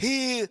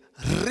 he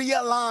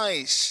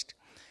realized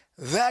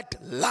that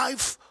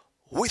life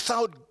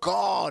without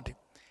God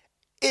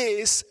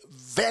is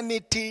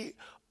vanity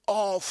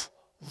of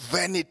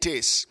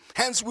vanities.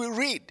 Hence we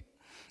read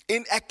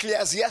in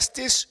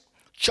Ecclesiastes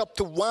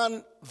chapter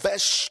 1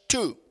 verse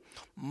 2,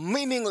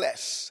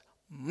 meaningless,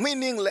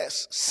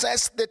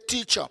 says the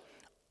teacher,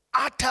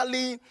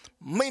 utterly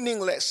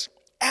meaningless.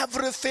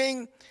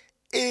 Everything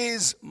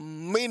is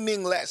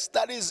meaningless.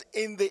 That is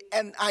in the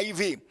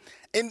NIV.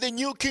 In the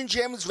New King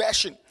James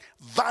Version,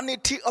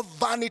 vanity of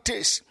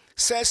vanities,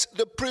 says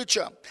the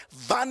preacher.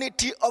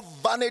 Vanity of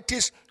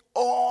vanities,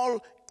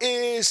 all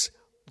is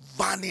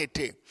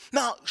vanity.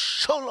 Now,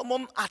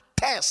 Solomon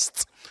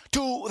attests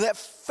to the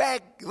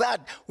fact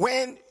that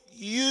when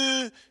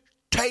you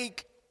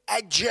take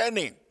a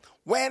journey,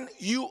 when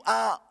you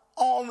are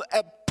on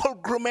a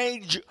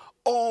pilgrimage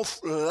of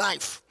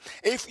life,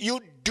 if you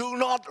do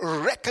not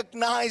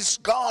recognize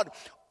God,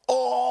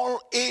 all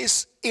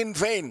is in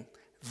vain.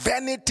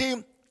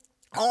 Vanity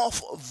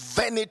of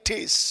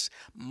vanities,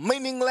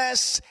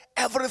 meaningless.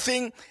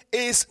 Everything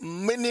is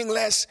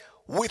meaningless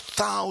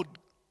without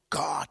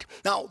God.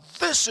 Now,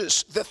 this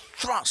is the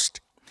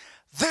thrust,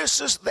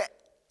 this is the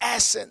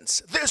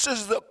essence, this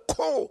is the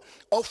core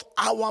of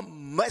our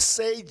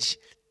message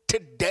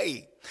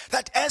today.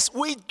 That as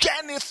we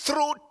journey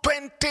through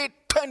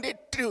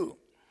 2022,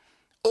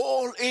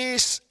 all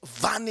is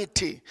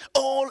vanity,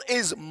 all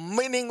is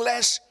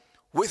meaningless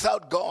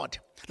without God.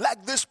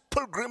 Like these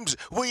pilgrims,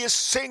 we are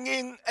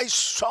singing a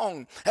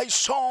song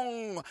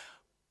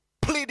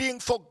pleading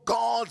for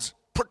God's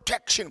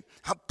protection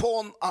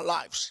upon our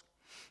lives.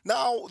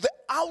 Now, the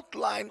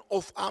outline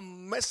of our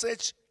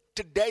message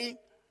today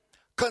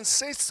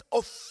consists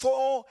of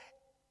 4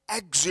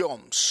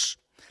 axioms.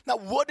 Now,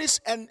 what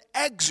is an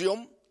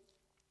axiom?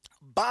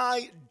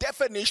 By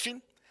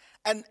definition,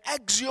 an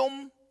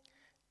axiom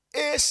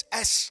is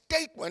a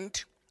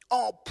statement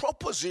or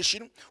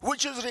proposition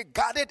which is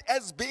regarded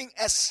as being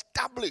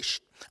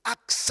established,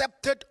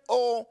 accepted,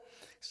 or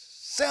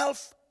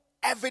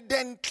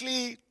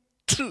self-evidently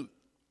true.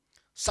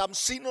 Some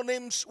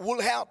synonyms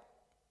will help.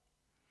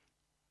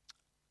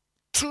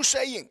 True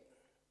saying,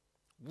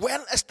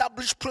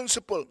 well-established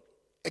principle,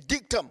 a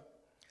dictum,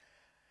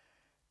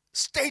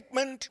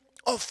 statement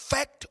of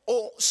fact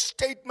or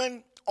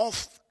statement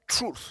of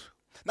truth.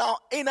 Now,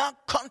 in our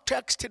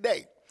context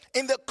today,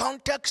 in the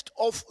context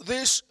of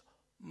this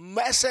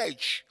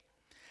message,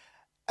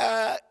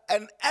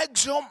 an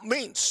axiom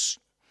means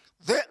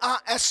there are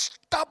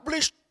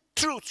established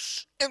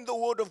truths in the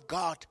Word of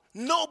God.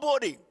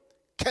 Nobody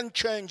can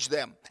change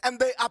them, and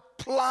they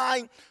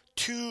apply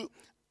to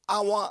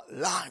our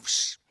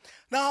lives.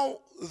 Now,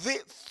 the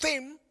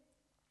theme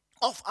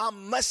of our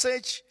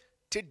message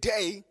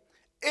today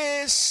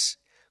is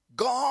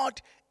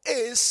God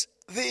is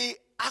the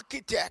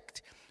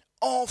architect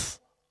of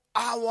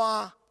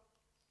our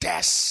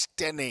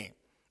destiny.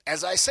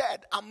 As I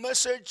said, our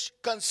message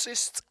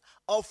consists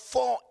of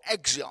 4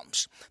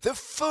 axioms. The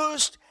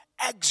first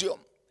axiom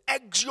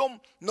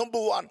number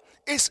 1,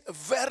 is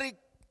very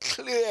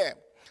clear.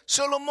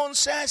 Solomon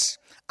says,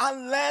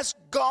 unless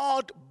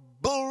God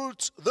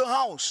builds the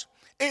house,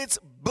 its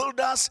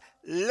builders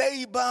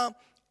labor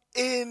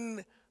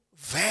in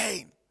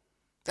vain.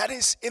 That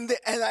is in the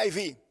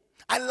NIV.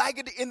 I like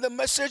it in the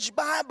Message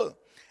Bible.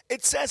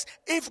 It says,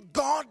 if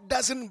God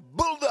doesn't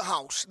build the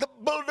house, the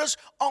builders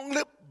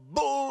only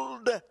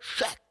build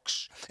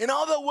shacks. In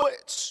other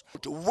words,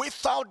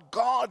 without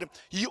God,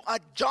 you are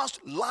just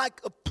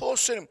like a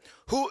person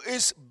who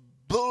is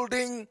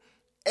building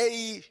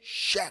a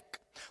shack.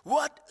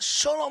 What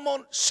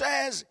Solomon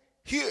says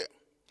here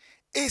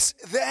is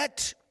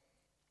that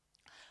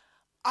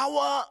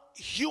our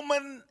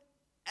human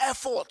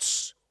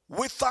efforts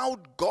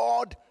without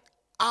God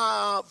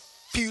are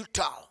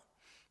futile.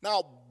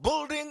 Now,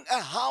 building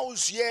a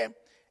house here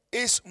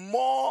is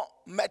more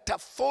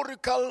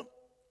metaphorical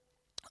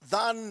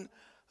than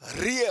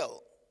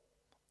real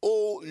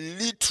or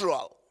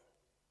literal.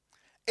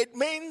 It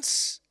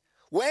means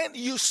when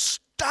you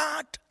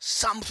start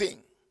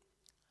something,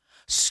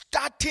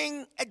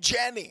 starting a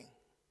journey,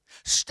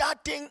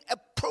 starting a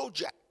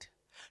project,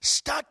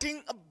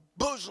 starting a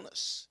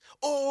business,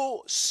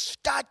 or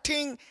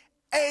starting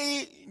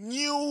a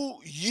new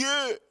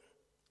year,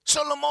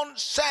 Solomon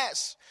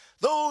says,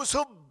 those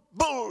who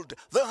build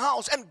the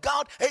house, and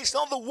God is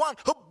not the one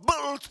who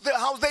builds the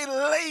house, they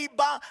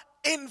labor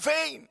in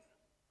vain.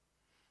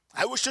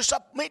 I wish to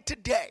submit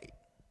today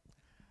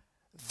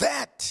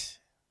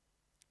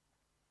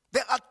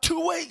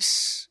two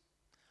ways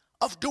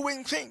of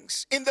doing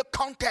things in the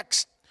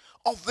context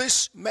of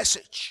this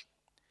message.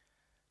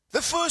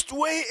 The first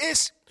way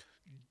is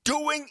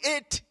doing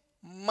it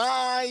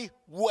my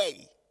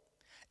way.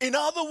 In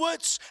other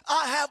words,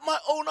 I have my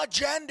own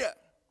agenda.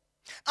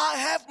 I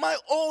have my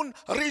own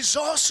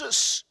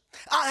resources.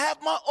 I have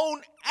my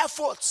own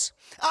efforts.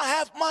 I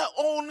have my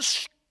own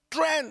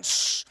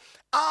strengths.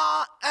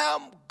 I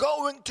am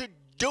going to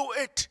do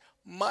it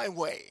my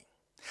way.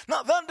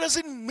 Now, that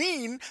doesn't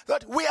mean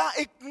that we are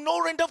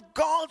ignorant of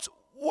God's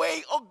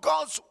way or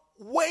God's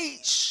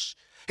ways.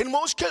 In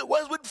most cases,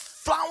 we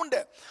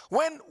flounder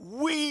when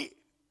we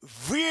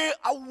veer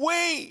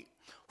away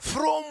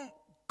from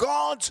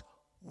God's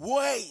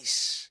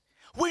ways.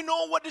 We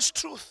know what is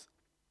truth.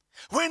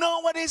 We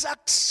know what is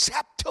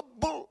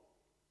acceptable.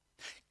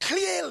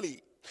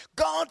 Clearly,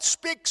 God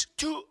speaks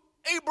to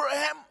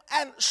Abraham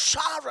and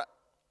Sarah.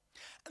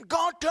 And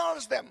God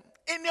tells them,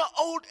 in your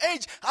old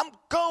age, I'm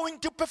going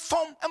to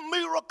perform a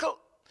miracle.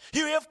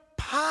 You have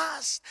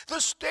passed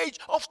the stage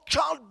of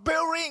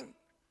childbearing.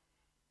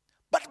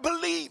 But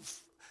believe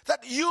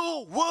that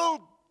you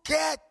will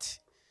get,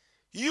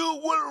 you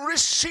will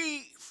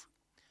receive,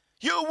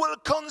 you will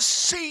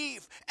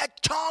conceive a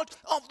child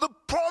of the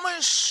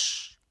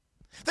promise.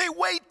 They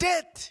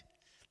waited.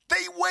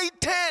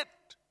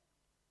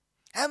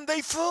 And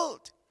they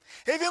failed.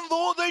 Even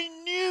though they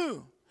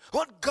knew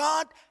what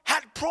God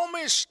had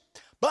promised,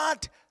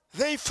 but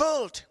they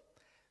felt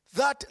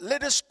that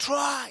let us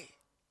try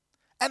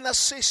and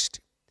assist.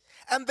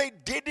 And they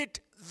did it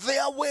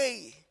their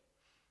way.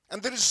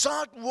 And the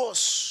result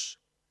was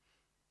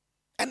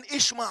an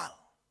Ishmael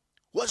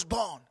was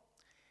born.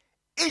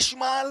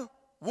 Ishmael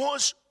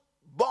was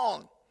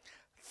born.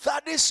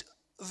 That is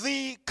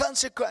the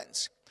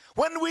consequence.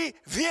 When we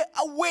veer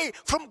away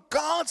from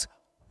God's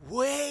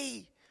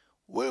way,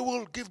 we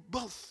will give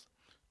birth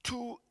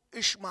to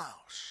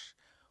Ishmaels,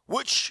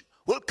 which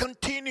will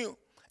continue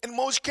in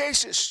most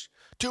cases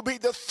to be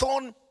the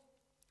thorn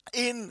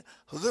in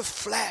the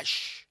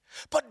flesh.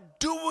 But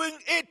doing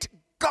it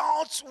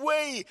God's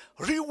way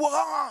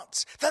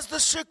rewards. That's the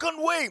second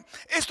way,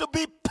 is to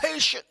be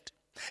patient,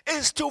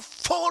 is to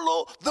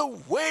follow the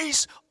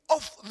ways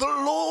of the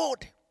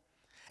Lord.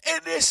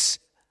 It is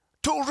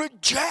to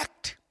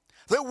reject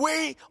the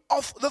way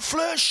of the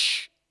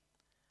flesh.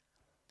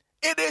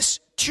 It is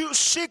to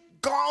seek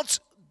God's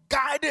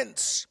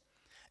guidance.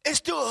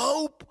 Is to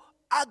hope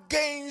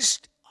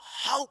against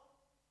hope.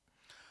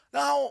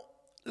 Now,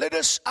 let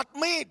us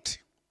admit,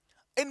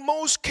 in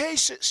most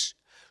cases,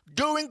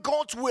 doing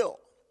God's will,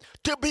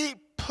 to be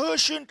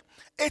patient,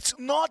 it's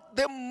not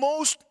the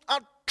most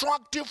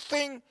attractive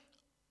thing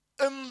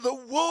in the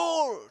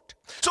world.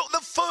 So the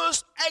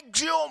first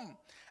axiom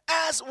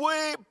as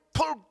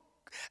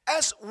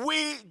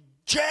we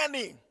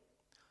journey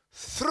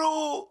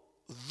through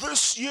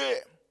this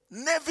year,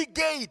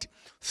 navigate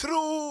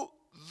through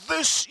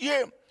this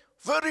year,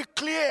 very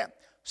clear.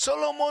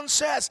 Solomon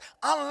says,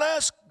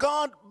 unless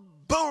God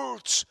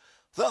builds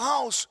the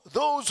house,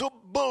 those who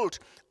build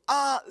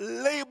are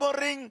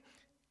laboring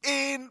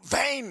in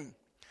vain.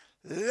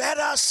 Let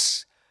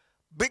us,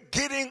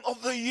 beginning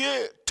of the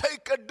year,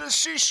 take a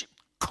decision,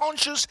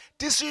 conscious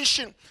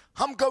decision.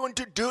 I'm going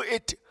to do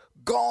it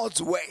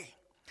God's way.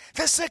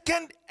 The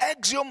second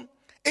axiom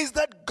is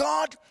that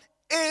God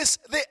is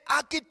the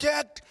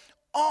architect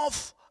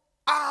of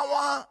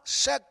our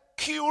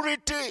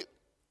security.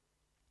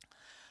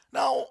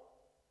 Now,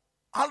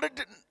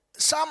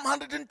 Psalm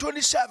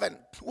 127,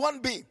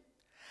 1b.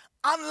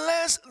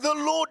 Unless the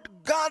Lord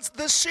guards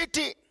the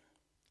city,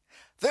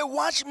 the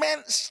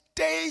watchman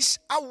stays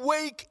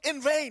awake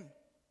in vain.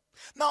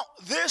 Now,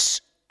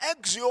 this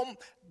axiom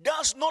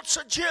does not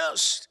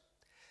suggest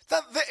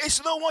that there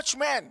is no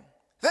watchman.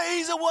 There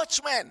is a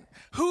watchman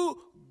who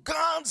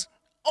guards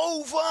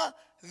over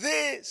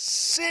the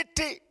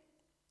city.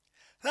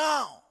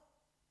 Now,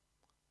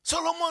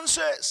 Solomon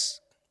says,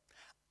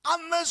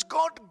 unless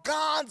God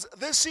guards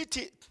the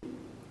city,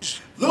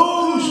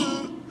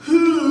 those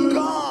who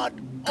guard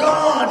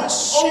over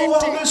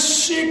the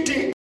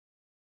city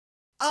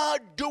are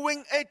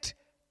doing it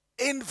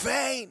in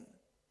vain.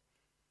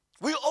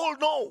 We all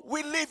know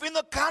we live in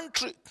a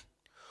country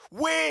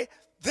where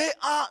there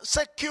are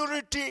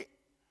security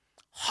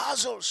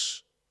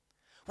hazards.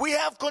 We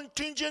have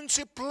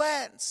contingency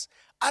plans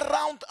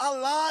around our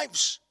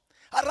lives,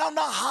 around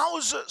our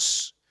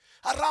houses,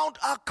 around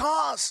our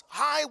cars,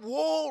 high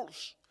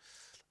walls,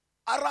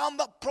 around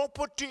the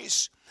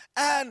properties,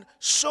 and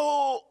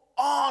so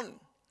on.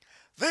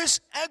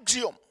 This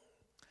axiom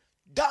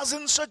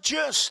doesn't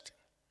suggest,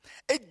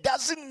 it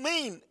doesn't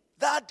mean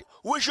that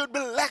we should be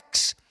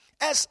lax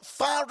as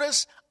far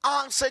as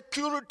our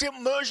security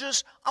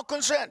measures are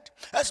concerned.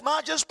 As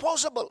much as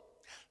possible,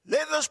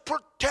 let us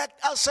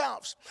protect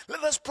ourselves.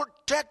 Let us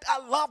protect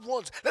our loved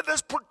ones. Let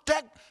us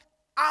protect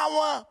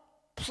our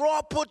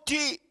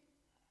property.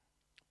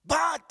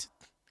 But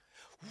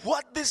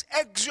what this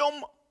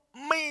axiom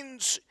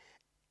means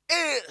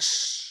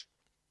is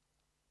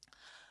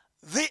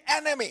the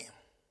enemy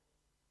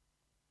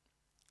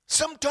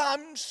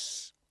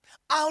sometimes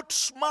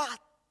outsmart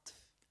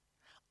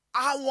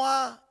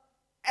our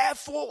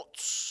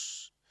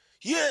efforts.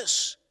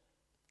 Yes.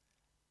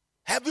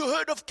 Have you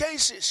heard of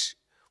cases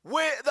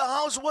where the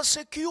house was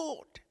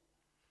secured?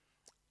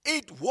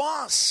 It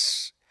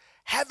was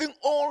having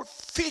all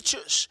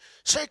features,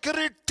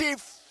 security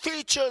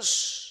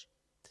features,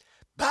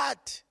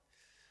 but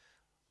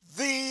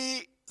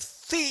the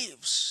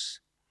thieves,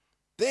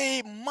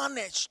 they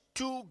managed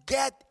to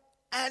get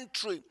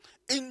entry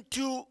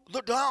into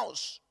the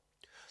house.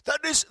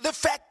 That is the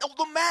fact of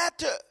the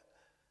matter.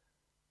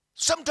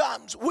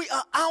 Sometimes we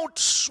are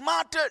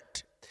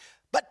outsmarted,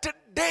 but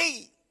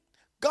today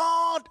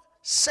God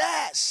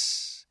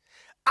says,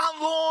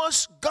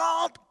 unless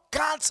God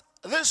guards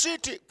the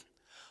city,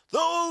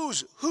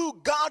 those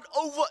who guard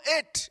over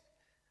it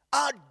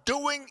are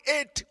doing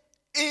it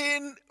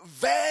in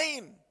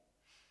vain.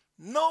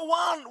 No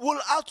one will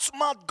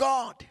outsmart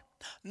God.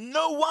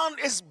 No one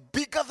is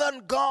bigger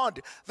than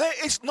God. There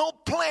is no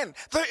plan.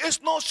 There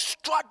is no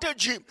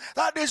strategy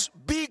that is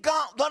bigger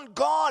than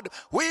God.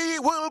 We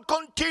will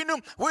continue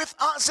with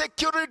our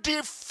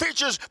security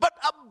features, but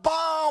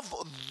above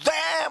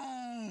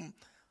them,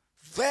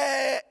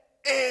 there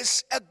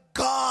is a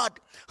God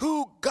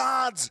who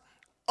guards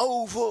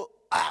over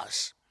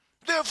us.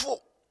 Therefore,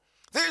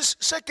 this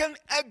second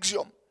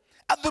axiom,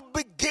 at the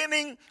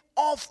beginning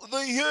of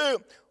the year,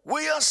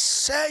 we are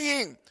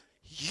saying,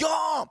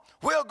 yeah,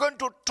 we are going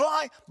to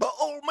try by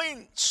all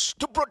means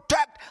to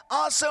protect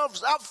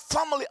ourselves, our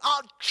family,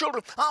 our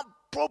children, our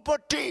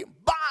property.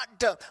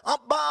 But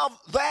above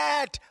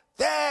that,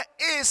 there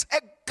is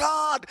a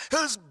God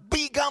who's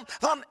bigger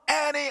than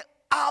any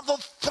other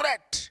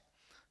threat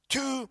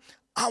to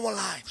our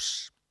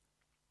lives.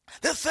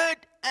 The third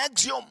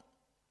axiom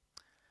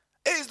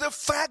is the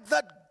fact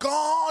that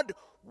God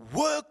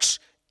works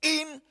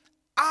in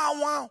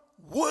our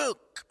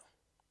work.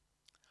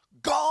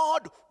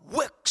 God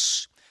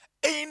works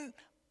in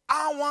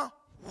our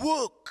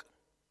work.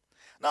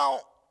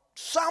 Now,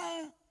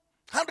 Psalm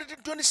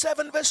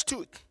 127 verse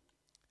 2.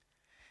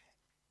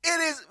 It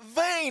is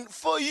vain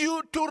for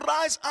you to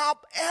rise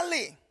up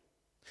early,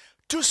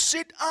 to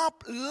sit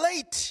up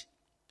late,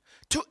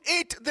 to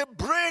eat the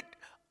bread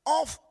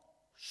of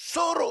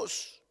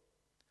sorrows,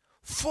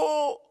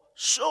 for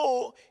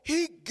so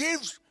he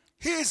gives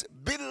his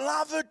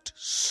beloved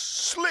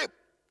sleep.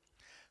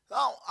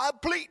 Now, I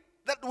plead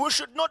that we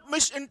should not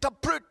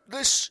misinterpret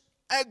this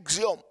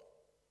axiom.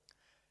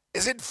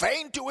 Is it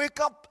vain to wake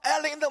up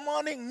early in the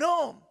morning?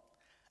 No,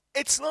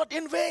 it's not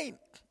in vain.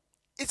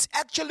 It's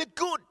actually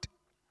good.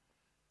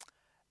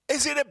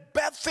 Is it a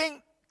bad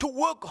thing to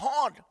work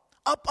hard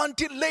up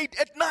until late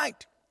at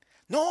night?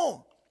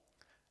 No,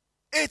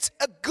 it's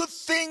a good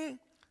thing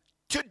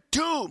to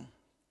do.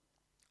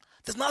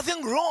 There's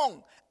nothing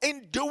wrong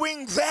in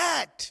doing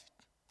that.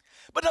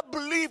 But I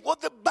believe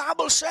what the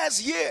Bible says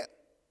here,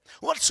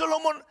 what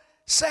Solomon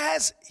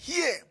says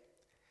here,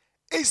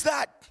 is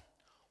that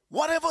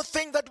whatever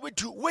thing that we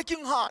do,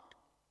 working hard,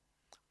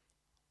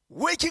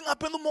 waking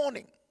up in the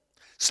morning,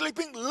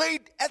 sleeping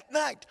late at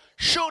night,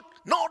 should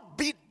not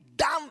be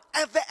done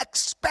at the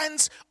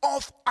expense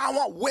of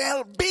our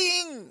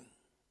well-being.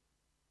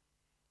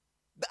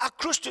 There are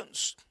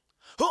Christians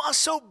who are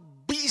so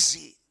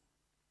busy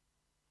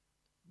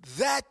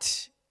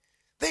that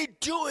they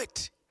do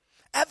it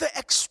at the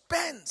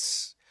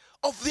expense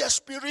of their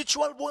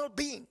spiritual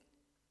well-being,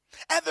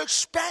 at the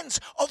expense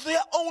of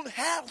their own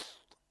health,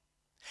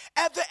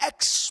 at the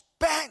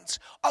expense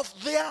of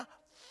their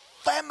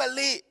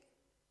family,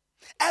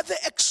 at the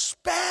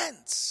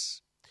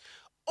expense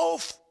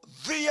of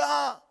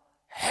their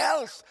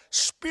health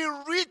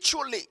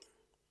spiritually.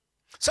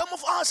 Some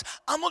of us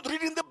are not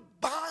reading the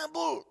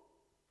Bible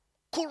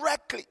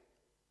correctly.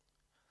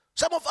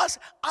 Some of us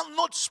are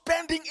not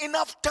spending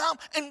enough time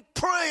in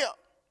prayer.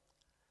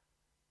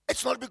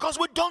 It's not because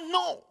we don't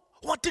know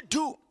what to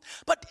do,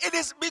 but it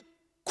is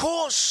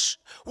because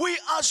we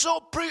are so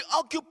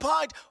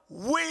preoccupied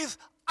with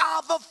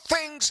other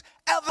things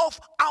of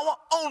our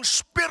own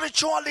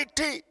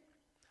spirituality.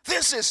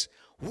 This is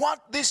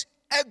what this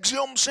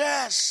axiom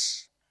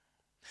says.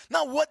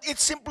 Now, what it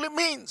simply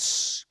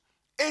means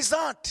is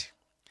that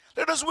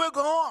let us work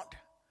hard,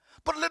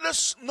 but let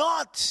us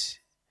not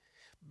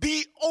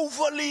be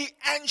overly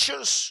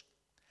anxious.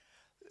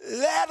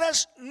 Let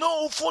us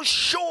know for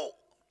sure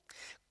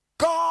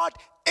God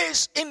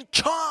is in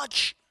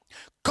charge.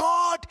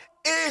 God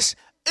is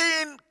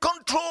in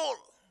control.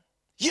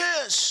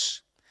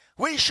 Yes,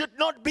 we should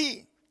not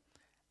be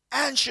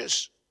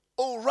anxious,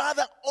 or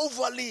rather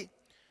overly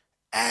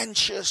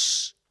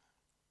anxious.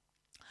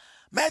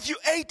 Matthew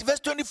 8 verse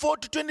 24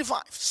 to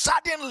 25.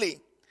 Suddenly,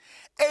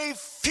 a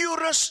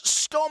furious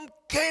storm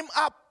came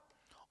up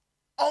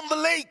on the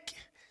lake,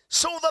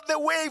 so that the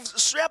waves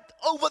swept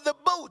over the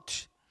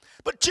boat.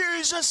 But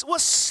Jesus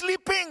was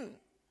sleeping.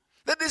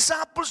 The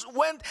disciples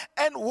went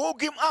and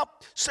woke him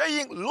up,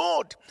 saying,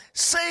 Lord,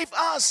 save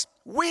us.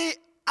 We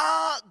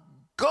are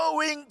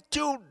going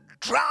to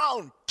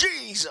drown.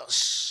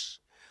 Jesus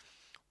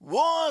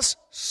was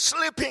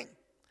sleeping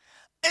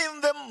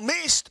in the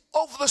midst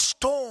of the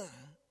storm.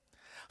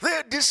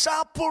 The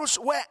disciples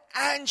were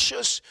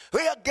anxious.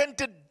 We are going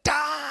to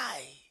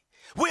die.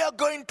 We are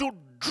going to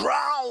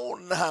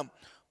drown.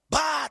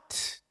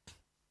 But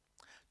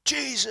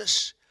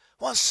Jesus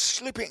was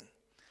sleeping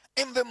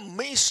in the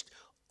midst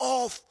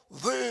of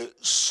the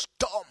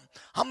storm.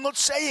 I'm not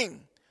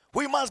saying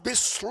we must be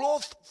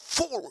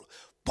slothful,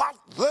 but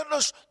let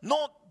us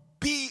not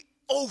be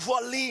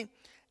overly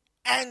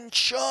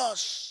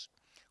anxious.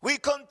 We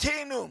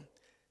continue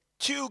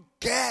to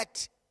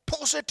get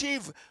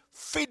positive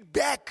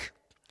feedback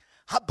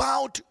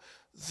about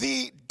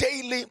the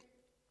daily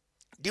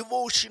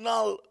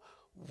devotional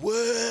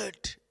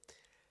word.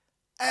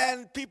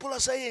 And people are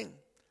saying,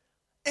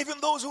 even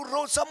those who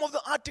wrote some of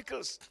the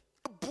articles,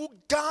 book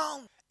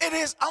down, it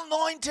is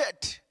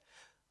anointed.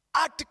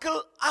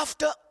 Article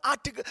after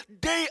article,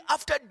 day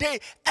after day,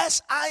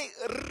 as I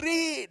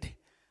read,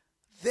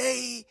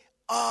 they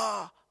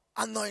are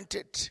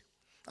anointed.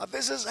 Now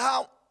this is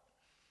how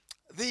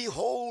the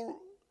whole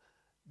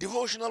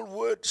devotional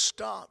word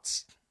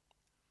starts.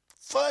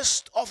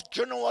 1st of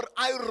January,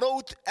 I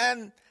wrote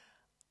an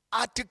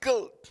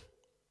article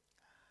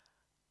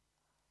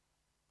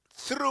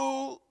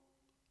through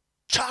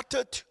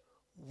charted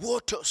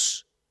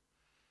waters.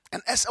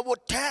 And as our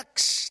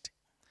text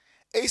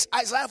is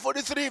Isaiah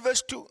 43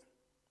 verse 2.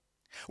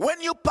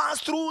 When you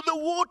pass through the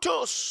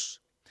waters,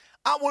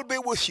 I will be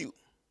with you.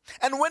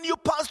 And when you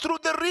pass through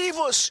the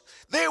rivers,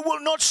 they will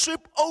not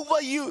sweep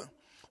over you.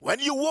 When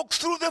you walk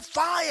through the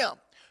fire,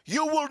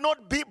 you will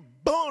not be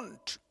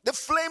burnt. The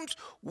flames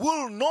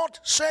will not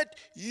set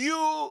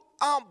you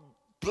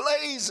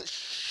ablaze.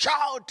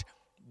 Shout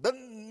the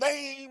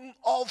name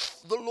of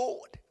the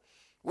Lord.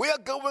 We are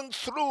going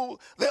through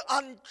the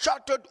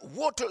uncharted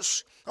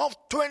waters of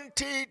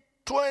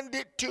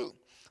 2022.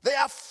 There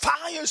are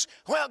fires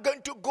we are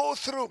going to go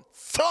through,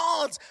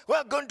 floods we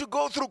are going to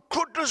go through,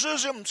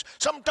 criticisms,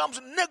 sometimes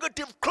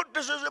negative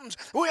criticisms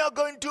we are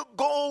going to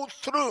go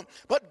through.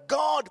 But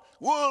God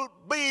will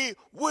be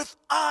with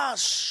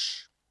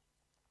us,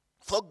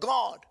 for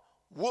God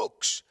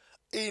works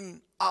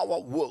in our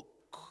work.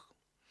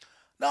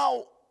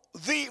 Now,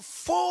 the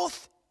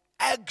fourth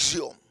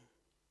axiom: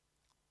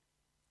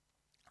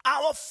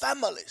 our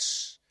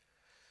families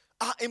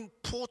are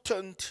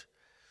important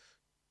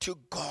to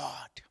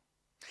God.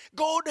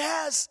 God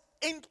has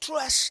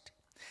interest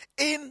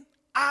in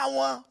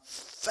our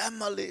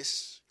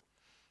families.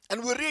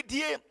 And we read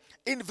here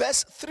in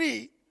verse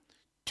 3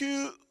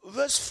 to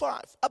verse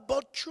 5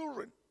 about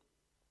children.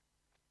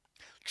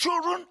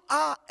 Children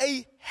are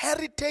a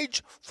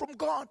heritage from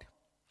God,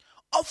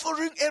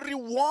 offering a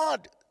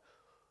reward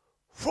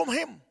from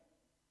Him.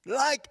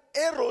 Like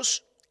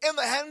arrows in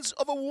the hands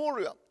of a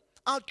warrior,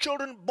 are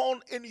children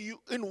born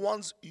in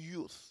one's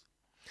youth.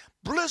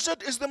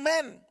 Blessed is the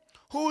man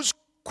whose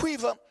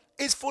quiver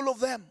is full of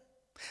them.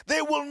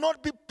 They will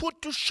not be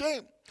put to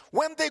shame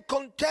when they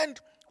contend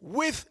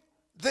with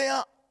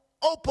their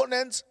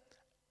opponents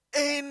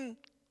in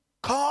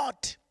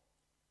court.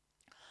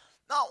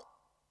 Now,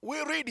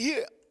 we read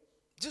here,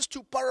 just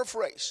to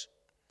paraphrase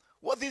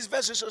what these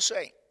verses are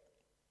saying.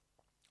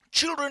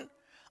 Children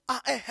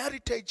are a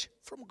heritage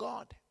from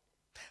God.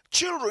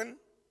 Children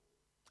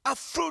are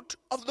fruit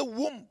of the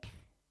womb,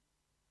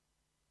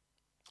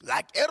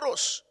 like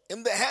arrows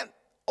in the hand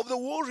of the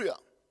warrior.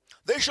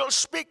 They shall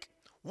speak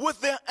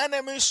with their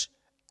enemies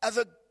at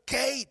the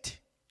gate.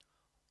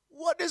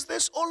 What is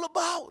this all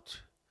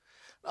about?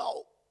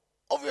 Now,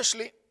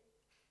 obviously,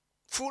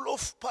 full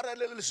of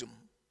parallelism,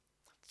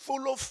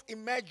 full of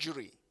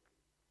imagery,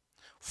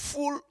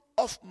 full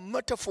of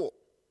metaphor,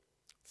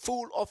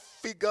 full of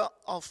figure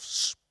of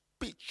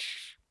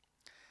speech.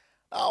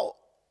 Now,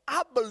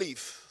 I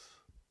believe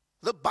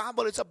the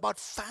Bible is about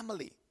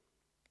family.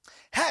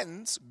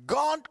 Hence,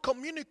 God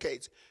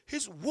communicates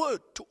His word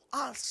to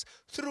us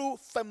through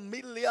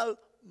familial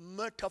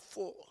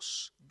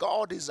metaphors.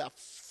 God is our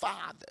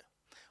Father.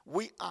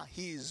 We are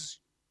His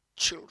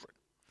children.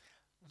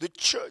 The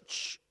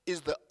church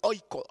is the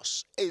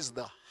oikos, is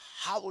the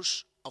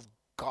house of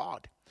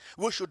God.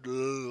 We should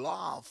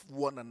love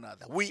one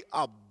another. We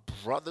are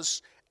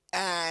brothers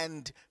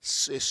and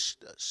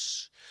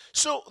sisters.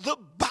 So the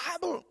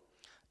Bible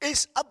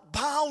is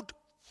about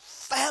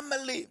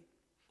family.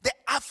 The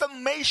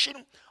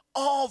affirmation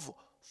of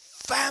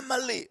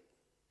family.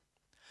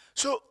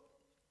 So,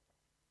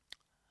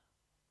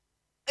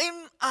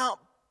 in our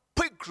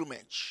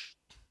pilgrimage,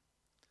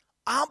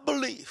 I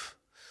believe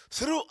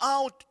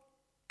throughout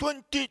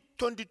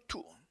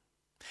 2022,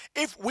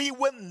 if we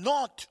were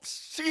not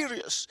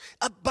serious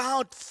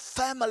about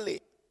family,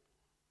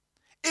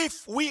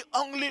 if we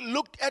only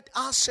looked at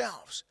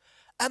ourselves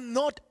and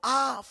not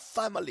our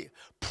family,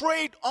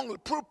 prayed only,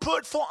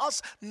 prepared for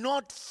us,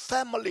 not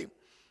family,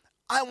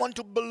 I want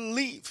to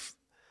believe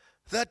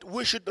that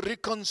we should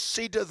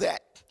reconsider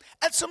that.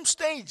 At some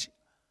stage,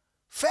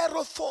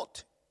 Pharaoh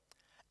thought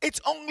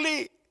it's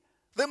only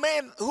the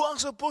men who are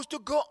supposed to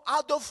go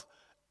out of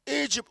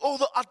Egypt, or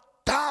the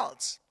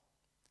adults.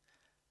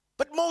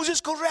 But Moses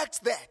corrects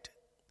that.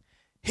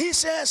 He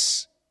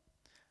says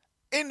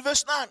in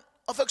verse 9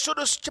 of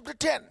Exodus chapter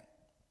 10,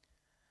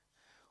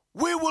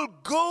 we will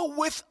go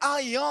with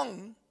our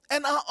young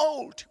and our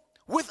old,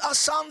 with our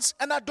sons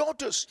and our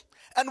daughters,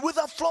 and with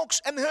our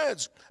flocks and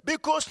herds,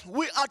 because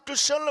we are to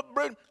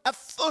celebrate a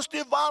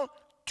festival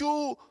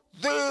to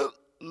the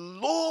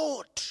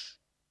Lord.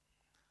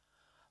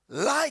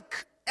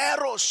 Like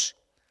arrows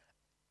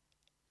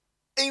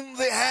in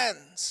the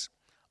hands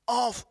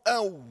of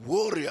a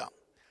warrior.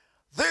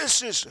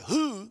 This is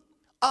who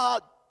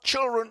our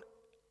children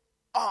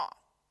are.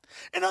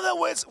 In other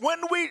words, when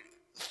we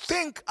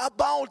think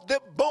about the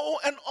bow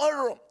and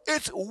arrow,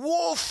 it's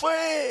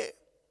warfare,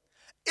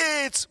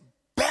 it's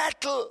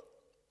battle.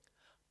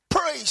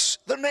 Praise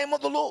the name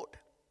of the Lord.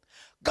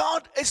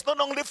 God is not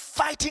only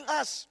fighting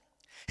us,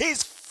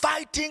 He's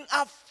fighting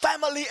our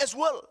family as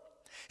well.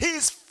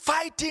 He's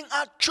fighting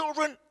our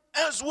children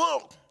as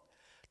well.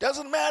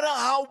 Doesn't matter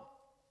how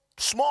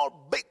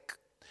small, big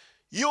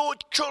your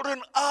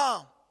children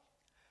are.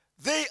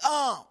 They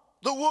are,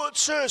 the word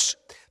says,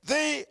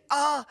 they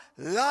are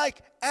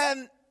like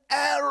an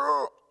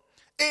arrow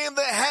in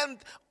the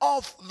hand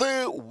of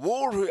the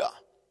warrior.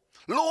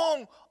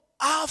 Long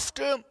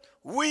after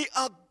we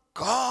are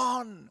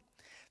gone,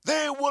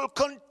 they will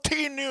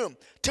continue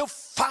to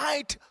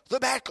fight the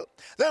battle.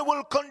 They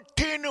will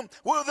continue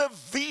with the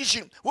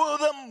vision, with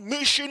the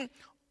mission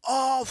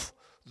of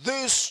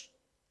this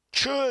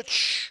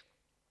church.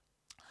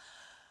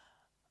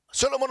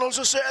 Solomon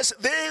also says,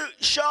 they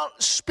shall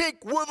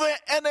speak with their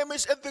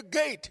enemies at the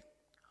gate.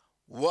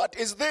 What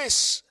is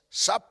this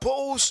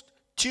supposed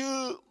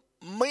to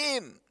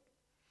mean?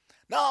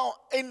 Now,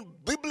 in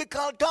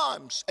biblical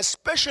times,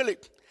 especially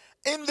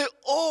in the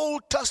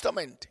Old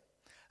Testament,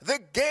 the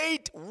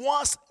gate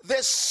was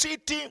the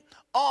city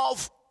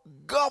of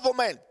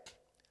government.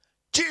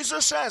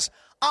 Jesus says,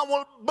 I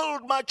will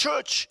build my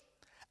church,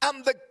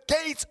 and the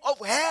gates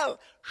of hell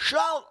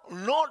shall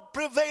not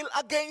prevail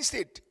against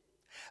it.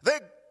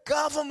 The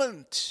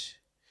government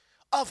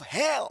of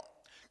hell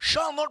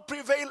shall not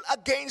prevail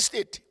against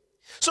it.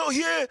 So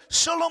here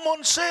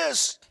Solomon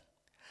says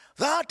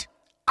that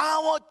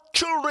our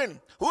children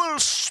will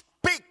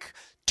speak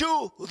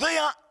to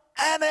their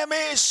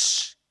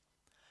enemies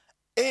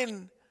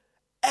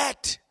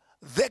at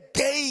the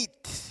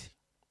gate.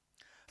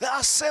 There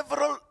are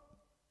several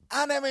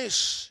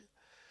enemies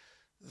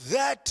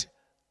that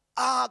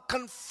are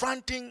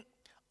confronting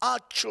our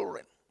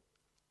children.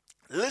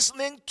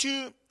 Listening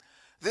to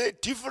the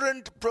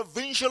different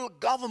provincial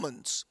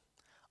governments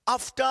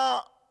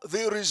after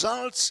the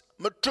results,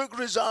 matric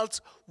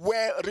results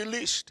were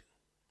released,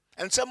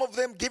 and some of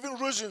them giving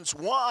reasons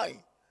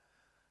why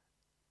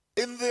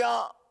in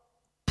their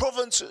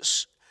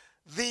provinces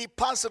the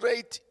pass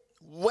rate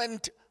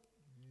went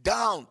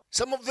down.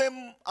 Some of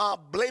them are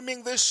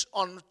blaming this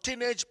on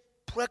teenage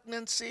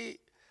pregnancy,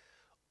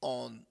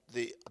 on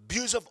the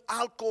abuse of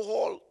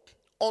alcohol,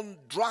 on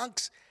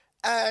drugs,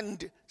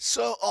 and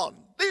so on.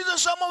 These are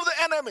some of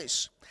the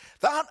enemies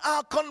that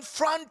are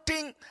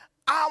confronting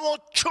our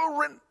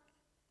children.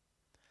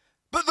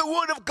 But the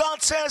word of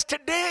God says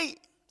today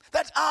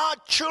that our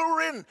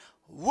children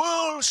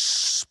will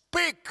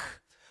speak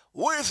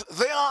with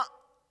their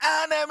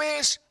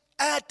enemies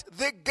at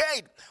the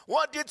gate.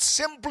 What it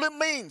simply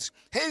means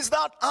is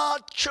that our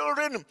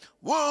children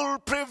will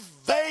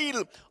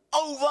prevail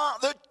over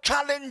the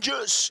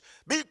challenges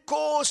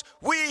because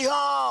we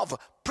have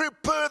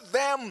prepared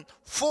them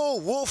for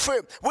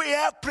warfare. We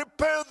have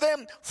prepared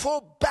them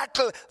for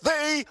battle.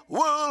 They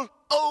will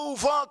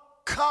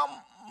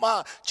overcome.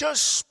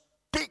 Just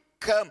speak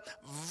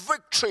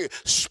victory.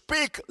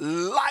 Speak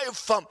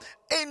life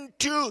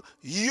into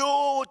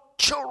your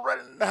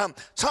children.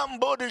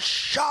 Somebody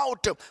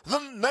shout the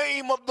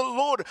name of the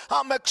Lord.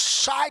 I'm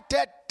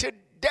excited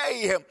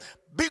today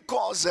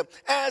because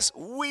as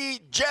we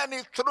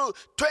journey through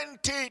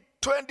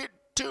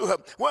 2022,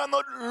 we are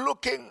not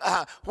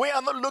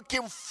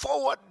looking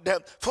forward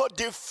for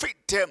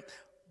defeat,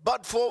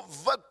 but for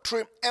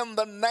victory in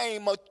the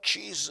name of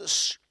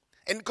Jesus.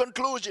 In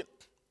conclusion,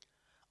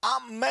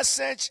 our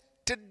message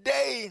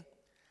today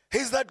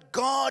is that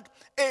God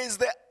is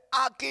the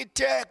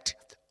architect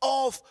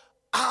of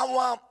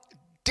our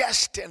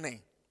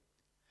destiny.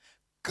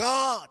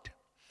 God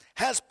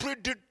has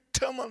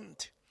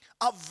predetermined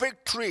a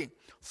victory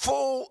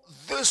for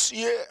this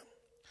year.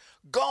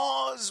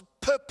 God's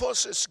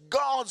purposes,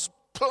 God's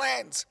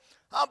plans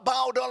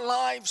about our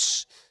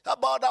lives,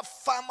 about our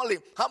family,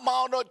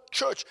 about our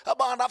church,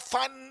 about our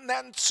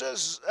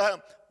finances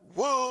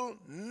will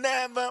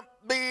never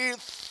be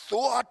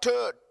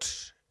thwarted.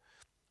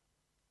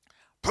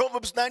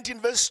 Proverbs 19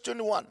 verse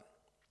 21.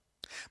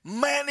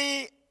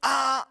 Many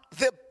are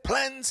the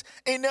plans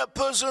in a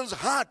person's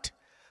heart,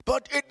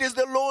 but it is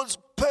the Lord's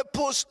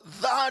purpose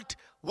that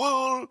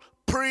will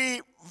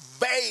prevail.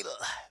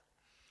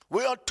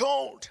 We are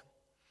told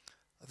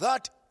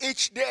that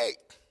each day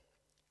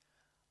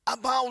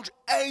about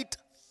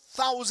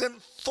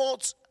 8,000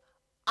 thoughts,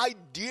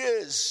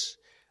 ideas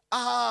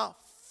are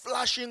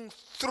flashing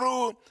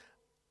through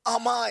our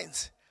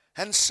minds,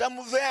 and some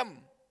of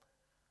them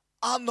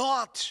are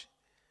not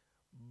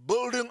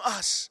building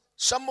us.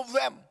 Some of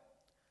them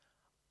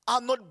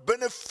are not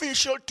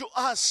beneficial to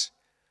us.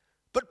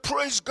 But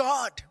praise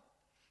God,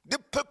 the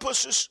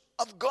purposes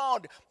of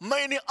God,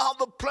 many are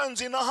the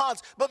plans in our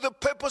hearts, but the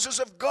purposes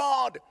of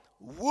God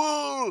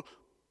will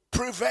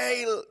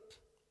prevail.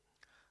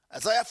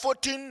 Isaiah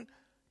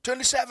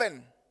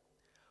 14:27.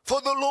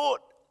 For the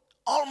Lord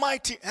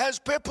Almighty has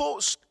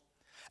purposed,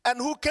 and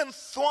who can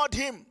thwart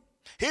him?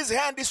 His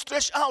hand is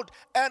stretched out,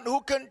 and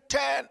who can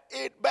turn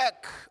it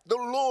back? The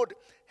Lord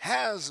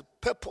has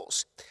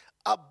purposed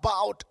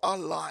about our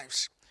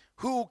lives.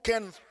 Who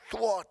can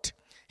thwart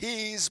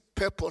his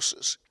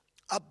purposes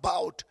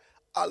about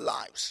our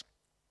lives?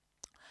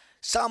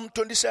 Psalm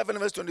 27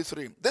 verse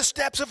 23. The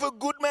steps of a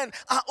good man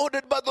are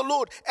ordered by the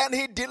Lord, and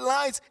he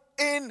delights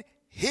in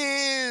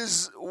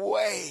his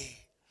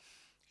way.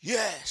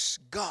 Yes,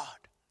 God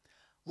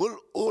will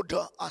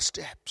order our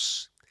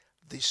steps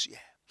this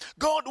year.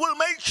 God will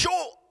make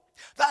sure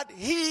that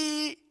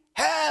he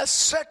has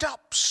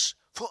setups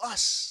for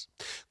us.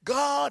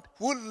 God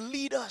will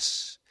lead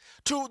us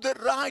to the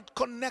right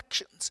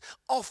connections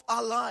of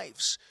our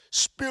lives,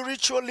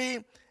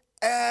 spiritually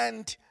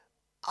and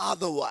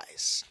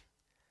otherwise.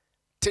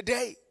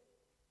 Today,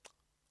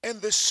 in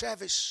this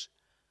service,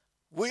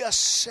 we are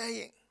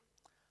saying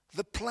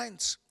the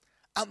plans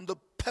and the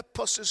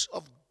purposes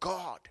of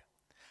God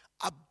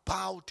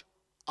about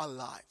our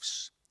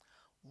lives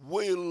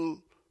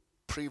will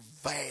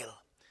prevail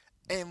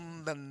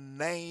in the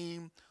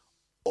name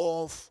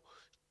of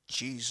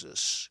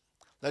Jesus.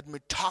 Let me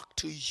talk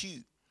to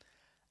you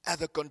at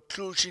the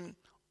conclusion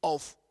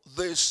of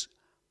this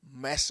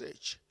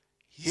message.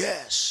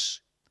 Yes,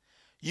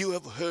 you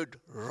have heard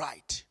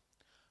right.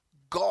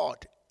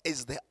 God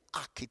is the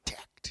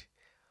architect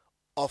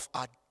of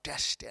our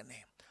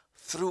destiny.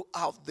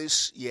 Throughout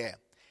this year,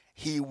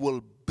 he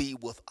will be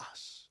with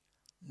us.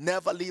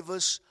 Never leave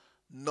us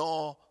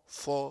nor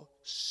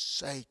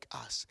forsake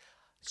us.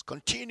 Let's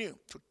continue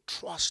to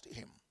trust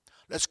him.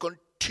 Let's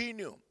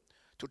continue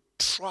to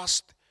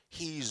trust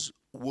his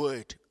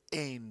word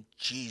in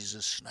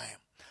Jesus' name.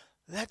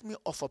 Let me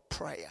offer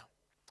prayer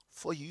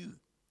for you,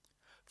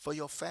 for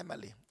your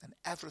family, and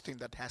everything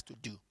that has to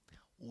do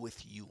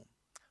with you.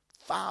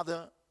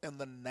 Father, in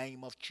the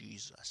name of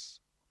Jesus,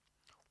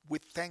 we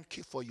thank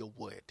you for your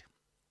word.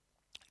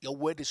 Your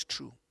word is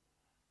true.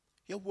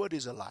 Your word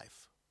is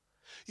alive.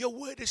 Your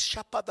word is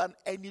sharper than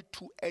any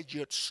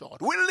two-edged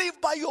sword. We live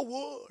by your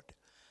word.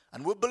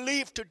 And we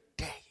believe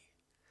today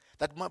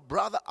that my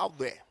brother out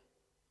there,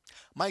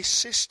 my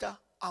sister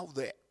out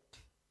there,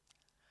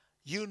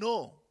 you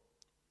know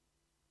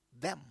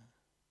them.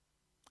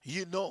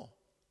 You know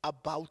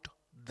about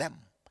them.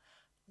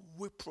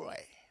 We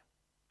pray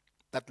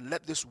that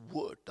let this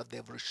word that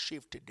they've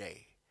received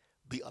today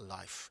be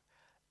alive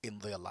in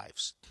their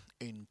lives.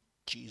 In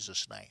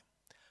Jesus' name,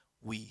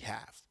 we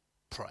have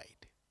prayed.